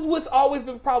is this is what's always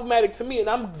been problematic to me, and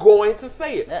I'm going to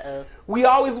say it. We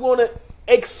always want to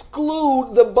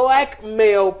exclude the black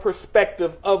male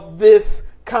perspective of this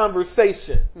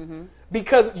conversation.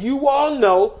 Because you all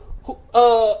know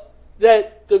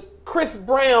that the Chris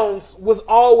Browns was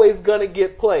always going to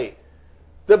get played.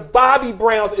 The Bobby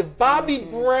Browns, if Bobby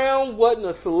Brown wasn't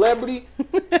a celebrity,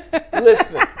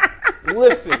 listen,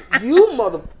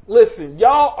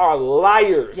 y'all are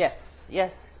liars.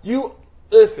 Yes.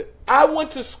 Listen, I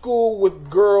went to school with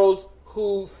girls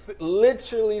who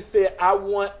literally said, I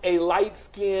want a light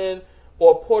skin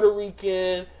or Puerto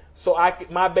Rican so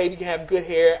my baby can have good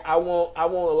hair. I want a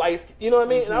light skin. You know what I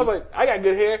mean? And I was like, I got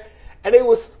good hair. And they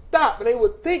would stop and they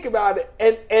would think about it,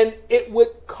 and it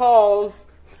would cause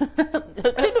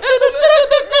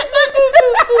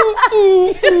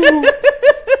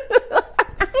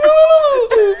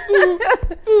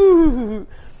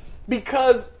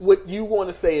because what you want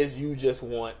to say is you just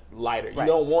want lighter. You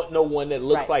don't want no one that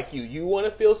looks like you. You want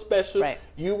to feel special.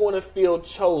 You want to feel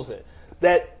chosen.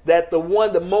 That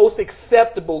the most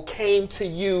acceptable came to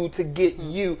you to get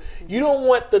you. You don't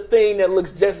want the thing that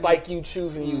looks just like you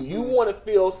choosing you. You want to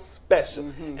feel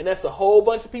special. And that's a whole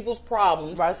bunch of people's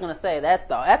problems. I was going to say, that's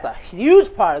a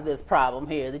huge part of this problem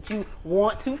here, that you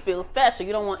want to feel special.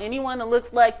 You don't want anyone that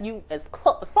looks like you as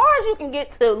far as you can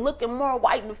get to looking more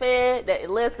white and fair.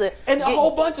 And a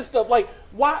whole bunch of stuff. Like,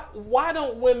 why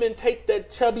don't women take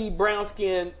that chubby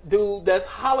brown-skinned dude that's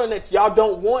hollering at y'all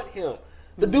don't want him?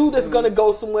 The dude that's going to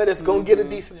go somewhere, that's going to get a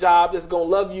decent job, that's going to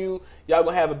love you, y'all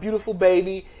going to have a beautiful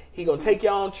baby, he going to take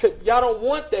y'all on a trip. Y'all don't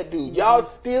want that dude. Y'all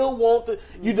still want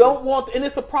you don't want, and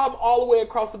it's a problem all the way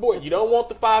across the board. You don't want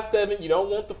the 5'7", you don't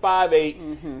want the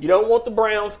 5'8", you don't want the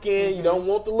brown skin, you don't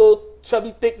want the little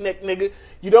chubby thick neck nigga.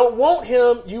 You don't want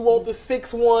him, you want the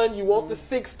 6'1", you want the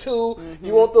 6'2",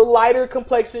 you want the lighter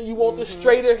complexion, you want the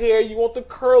straighter hair, you want the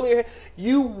curlier hair.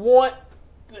 You want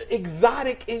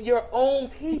exotic in your own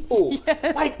people.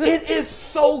 Like, it is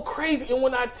so crazy. And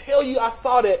when I tell you I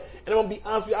saw that, and I'm gonna be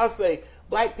honest with you, I'll say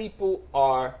black people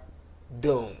are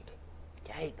doomed.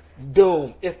 Yikes.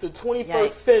 Doomed. It's the 21st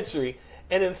century,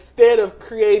 and instead of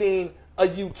creating a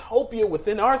utopia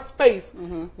within our space,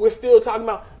 we're still talking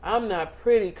about, I'm not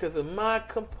pretty because of my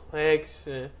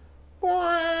complexion.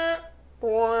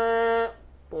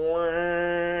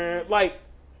 Like,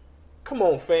 come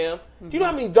on, fam. Do you know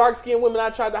how many dark-skinned women I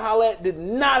tried to holler at did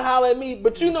not holler at me?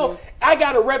 But you know, I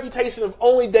got a reputation of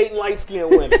only dating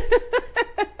light-skinned women.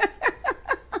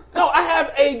 No, I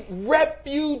have a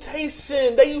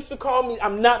reputation. They used to call me,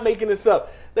 I'm not making this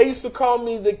up, they used to call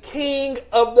me the king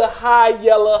of the high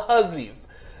yellow hussies.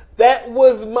 That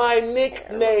was my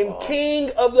nickname,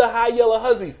 king of the high yellow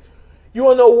hussies. You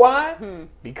want to know why?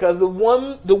 Because the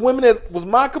women that was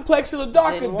my complexion or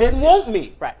darker didn't want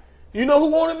me. Right. You know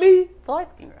who wanted me? The light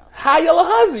skin girls. High yellow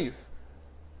hussies.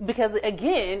 Because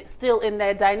again, still in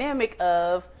that dynamic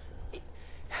of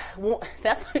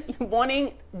that's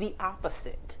wanting the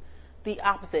opposite. The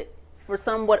opposite. For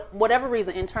whatever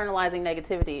reason, internalizing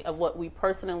negativity of what we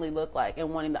personally look like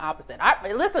and wanting the opposite.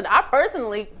 I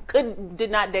personally couldn't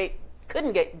date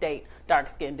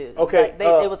dark-skinned dudes. Okay.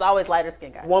 Like it was always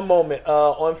lighter-skinned guys. One moment.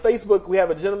 On Facebook, we have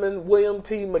a gentleman, William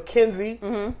T.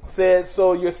 McKenzie, said,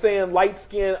 so you're saying light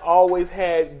skin always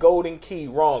had golden key.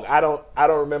 Wrong. I don't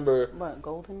remember. What,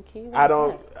 golden key? I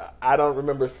don't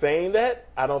remember saying that.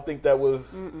 I don't think that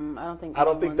was I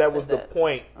don't think that was the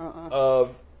point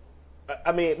of,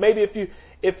 I mean, maybe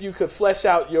if you could flesh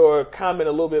out your comment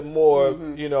a little bit more,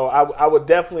 you know, I would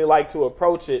definitely like to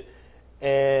approach it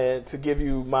and to give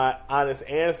you my honest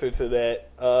answer to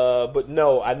that. But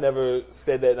no, I never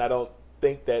said that, and I don't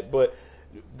think that. But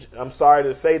I'm sorry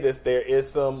to say this, there is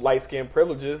some light-skin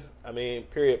privileges. I mean,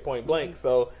 period, point blank.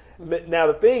 So now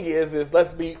the thing is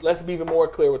let's be even more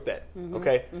clear with that.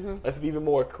 Okay? Let's be even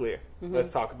more clear.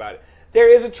 Let's talk about it. There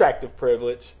is attractive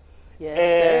privilege. Yes,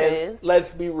 and there is.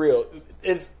 Let's be real.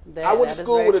 I went to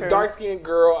school with a dark-skinned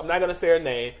girl. I'm not going to say her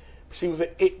name. She was an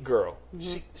it girl.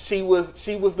 She was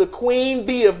the queen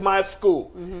bee of my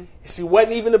school. She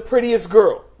wasn't even the prettiest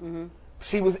girl.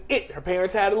 She was it. Her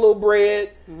parents had a little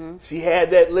bread. She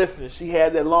had that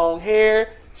long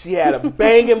hair. She had a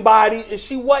banging body, and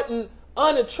she wasn't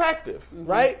unattractive,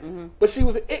 right? But she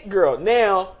was an it girl.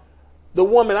 Now, the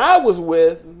woman I was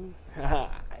with,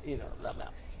 you know,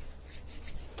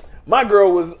 my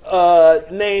girl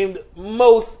was named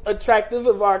most attractive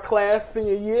of our class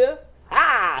senior year.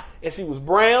 And she was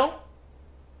brown.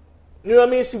 You know what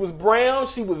I mean? She was brown.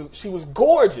 She was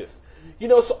gorgeous. You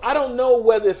know, so I don't know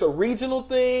whether it's a regional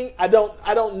thing. I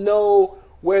don't know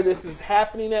where this is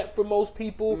happening at for most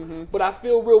people, but I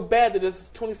feel real bad that this is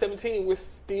 2017. We're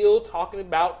still talking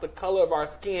about the color of our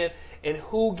skin and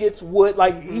who gets what.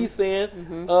 Like he's saying,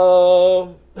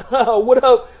 what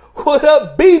up,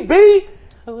 BB?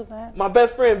 Who was that? My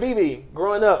best friend BB.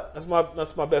 Growing up, that's my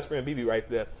best friend BB right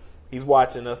there. He's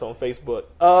watching us on Facebook.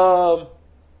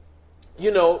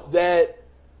 You know that.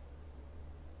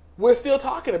 We're still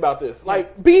talking about this.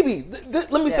 Like, BB,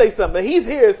 let me say something. He's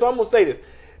here, so I'm going to say this.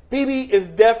 BB is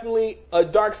definitely a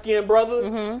dark-skinned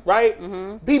brother, right?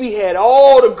 BB had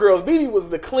all the girls. BB was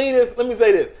the cleanest. Let me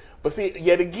say this. But see,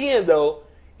 yet again, though,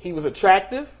 he was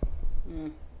attractive.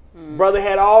 Brother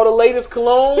had all the latest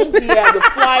cologne. He had the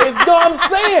flyest. No, I'm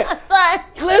saying.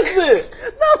 Listen.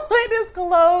 The latest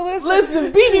cologne.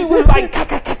 Listen, BB was like,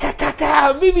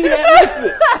 BB had,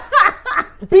 listen.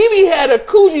 BB had a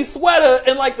Coogee sweater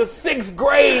in like the 6th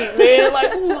grade, man.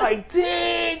 Like, we was like,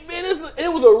 dang, man,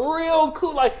 it was a real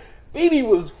cool, like, BB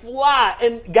was fly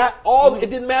and got all,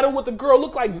 it didn't matter what the girl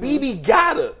looked like, BB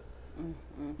got her.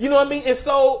 You know what I mean? And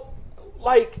so,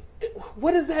 like,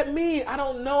 what does that mean? I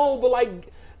don't know, but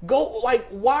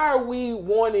why are we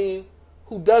wanting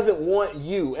who doesn't want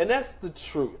you? And that's the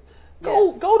truth.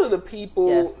 Go to the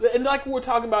people, and like we were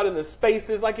talking about in the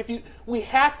spaces, like we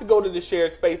have to go to the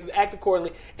shared spaces, act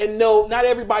accordingly, and no, not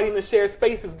everybody in the shared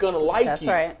space is gonna like you.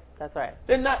 That's right.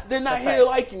 They're not here to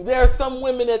like you. There are some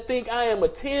women that think I am a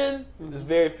 10. There's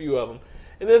very few of them,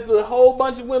 and there's a whole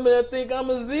bunch of women that think I'm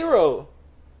a 0.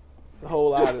 It's a whole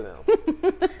lot of them.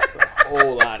 It's a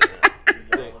whole lot of them.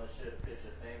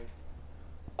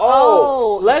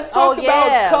 Let's talk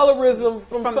about colorism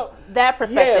from that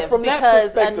perspective. From that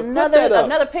perspective.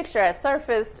 Another picture has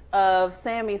surfaced of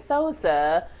Sammy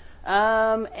Sosa,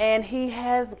 and he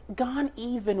has gone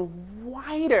even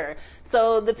whiter.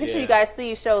 So the picture you guys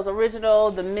see shows original,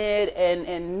 the mid,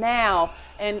 and now,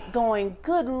 and going,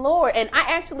 good Lord. And I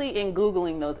actually, in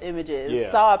Googling those images,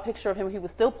 saw a picture of him. He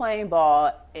was still playing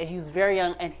ball, and he was very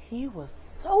young, and he was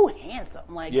so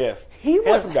handsome. Like, he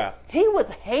was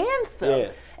handsome.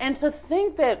 Yeah. And to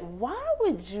think that, why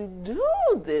would you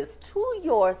do this to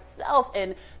yourself?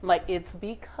 And like, it's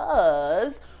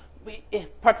because,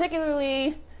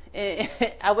 particularly,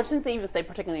 I shouldn't even say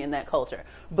particularly in that culture,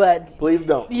 but please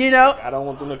don't. You know, I don't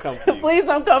want them to come for you. Please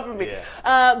don't come for me.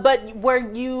 Yeah. But where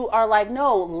you are like,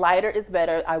 no, lighter is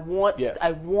better. I want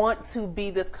to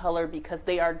be this color because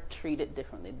they are treated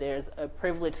differently. There's a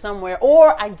privilege somewhere,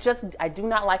 or I do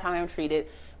not like how I'm treated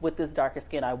with this darker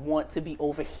skin. I want to be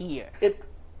over here.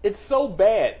 It's so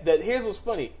bad that here's what's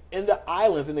funny. In the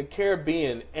islands, in the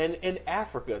Caribbean, and in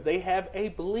Africa, they have a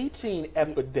bleaching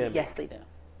epidemic. Yes, they do.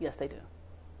 Yes, they do.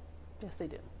 Yes, they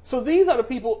do. So these are the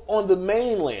people on the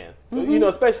mainland, you know,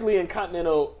 especially in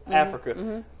continental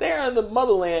Africa. They're in the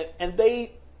motherland, and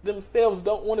they themselves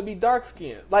don't want to be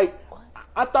dark-skinned. Like,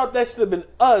 I thought that should have been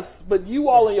us, but you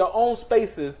all in your own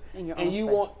spaces,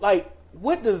 want, like,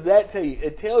 what does that tell you?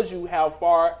 It tells you how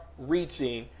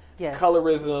far-reaching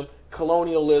colorism,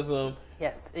 colonialism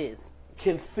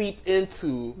can seep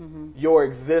into your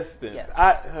existence.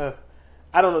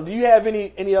 I don't know. Do you have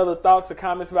any other thoughts or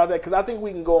comments about that? Because I think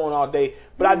we can go on all day.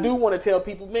 But I do want to tell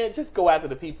people, man, just go after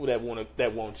the people that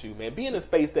want you, man. Be in a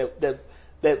space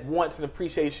that wants and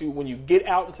appreciates you. When you get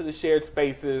out into the shared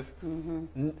spaces,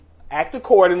 act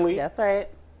accordingly. That's right.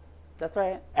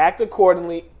 Act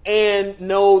accordingly, and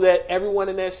know that everyone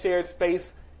in that shared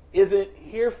space isn't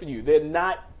here for you.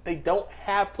 They don't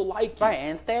have to like you. Right,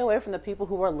 and stay away from the people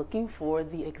who are looking for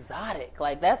the exotic.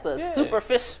 Like, that's a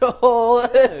superficial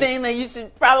thing that you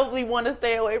should probably want to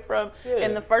stay away from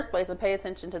in the first place, and pay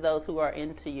attention to those who are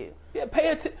into you. Yeah,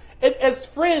 pay attention. As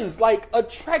friends, like,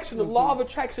 attraction, the law of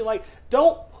attraction, like,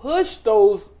 don't push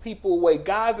those people away,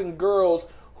 guys and girls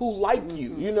who like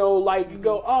you. You know, like, you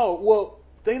go, oh, well,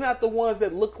 they're not the ones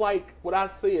that look like what I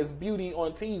say is beauty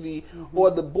on TV,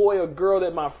 or the boy or girl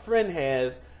that my friend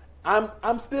has.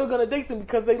 I'm still going to date them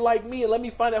because they like me, and let me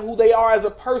find out who they are as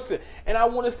a person. And I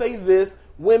want to say this,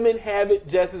 women have it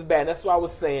just as bad. That's what I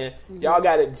was saying. Y'all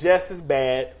got it just as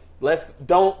bad.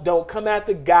 Don't come at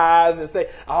the guys and say,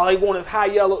 all they want is high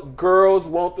yellow. Girls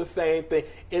want the same thing.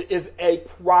 It is a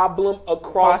problem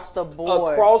across the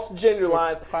board. Across gender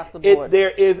lines. Across the board. There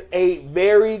is a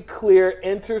very clear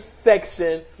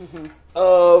intersection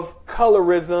of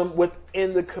colorism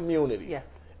within the communities. Yes.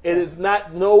 It is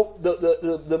not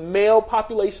the male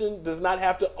population does not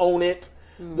have to own it.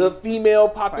 The female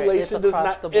population does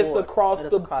not. It's across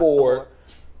the board.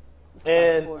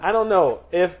 And I don't know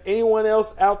if anyone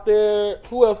else out there,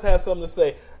 who else has something to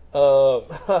say?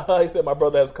 He said my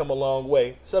brother has come a long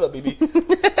way. Shut up, BB.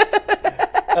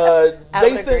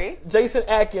 Jason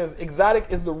Atkins, exotic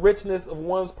is the richness of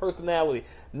one's personality,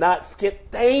 not skin.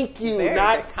 Thank you. Very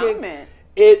not good skin. comment.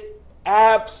 It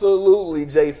absolutely,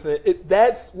 Jason.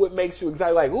 That's what makes you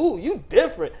exotic. Like, ooh, you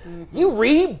different. Mm-hmm. You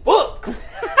read books.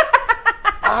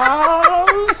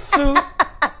 Oh,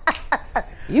 shoot.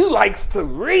 You likes to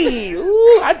read.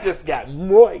 Ooh, I just got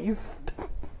moist.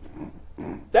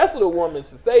 That's what a woman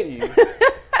should say to you.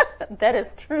 That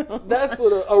is true. That's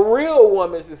what a real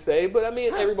woman should say. But I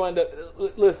mean, everyone does.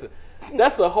 Listen,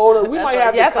 that's a whole other. We might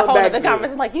have to come back to the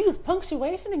conversation. Like, you use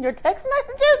punctuation in your text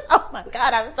messages? Oh my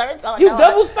God, I'm sorry. You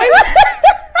double spaced?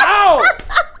 Ow!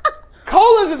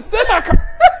 Colons and semicolons.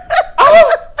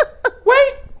 Oh!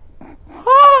 Wait!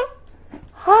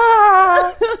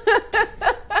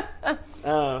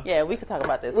 Yeah, we could talk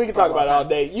about this. We could talk about it all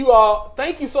day. You all,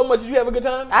 thank you so much. Did you have a good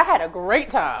time? I had a great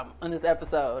time on this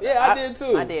episode. Yeah, I did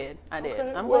too. I did.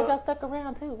 Okay, I'm glad y'all stuck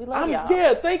around too. We love y'all.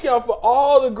 Yeah, thank y'all for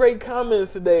all the great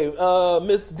comments today.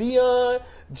 Miss Dion,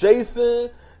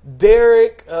 Jason,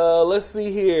 Derek, let's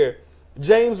see here.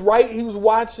 James Wright, he was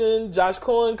watching. Josh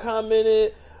Cohen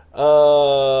commented.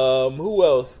 Who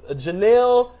else?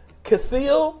 Janelle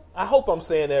Casil. I hope I'm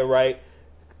saying that right.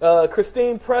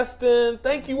 Christine Preston,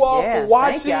 thank you all for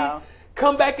watching.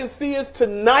 Come back and see us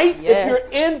tonight if you're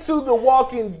into The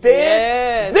Walking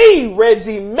Dead. The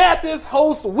Reggie Mathis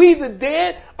hosts We the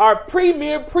Dead, our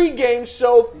premier pregame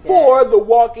show for The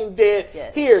Walking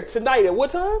Dead here tonight at what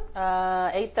time?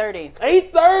 8:30.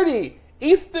 8:30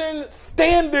 Eastern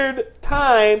Standard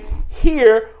Time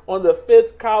here on the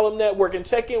Fifth Column Network. And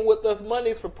check in with us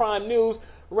Mondays for Prime News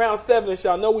around 7.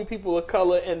 Y'all know we people of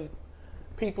color and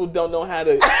people don't know how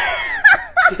to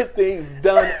get things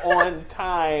done on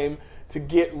time to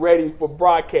get ready for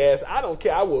broadcast. I don't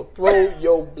care. I will throw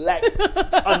your black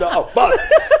under a bus.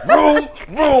 Vroom,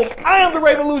 vroom. I am the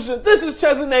Revolution. This is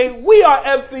Chesney. We are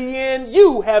FCN.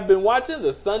 You have been watching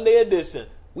the Sunday edition.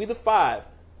 We the 5.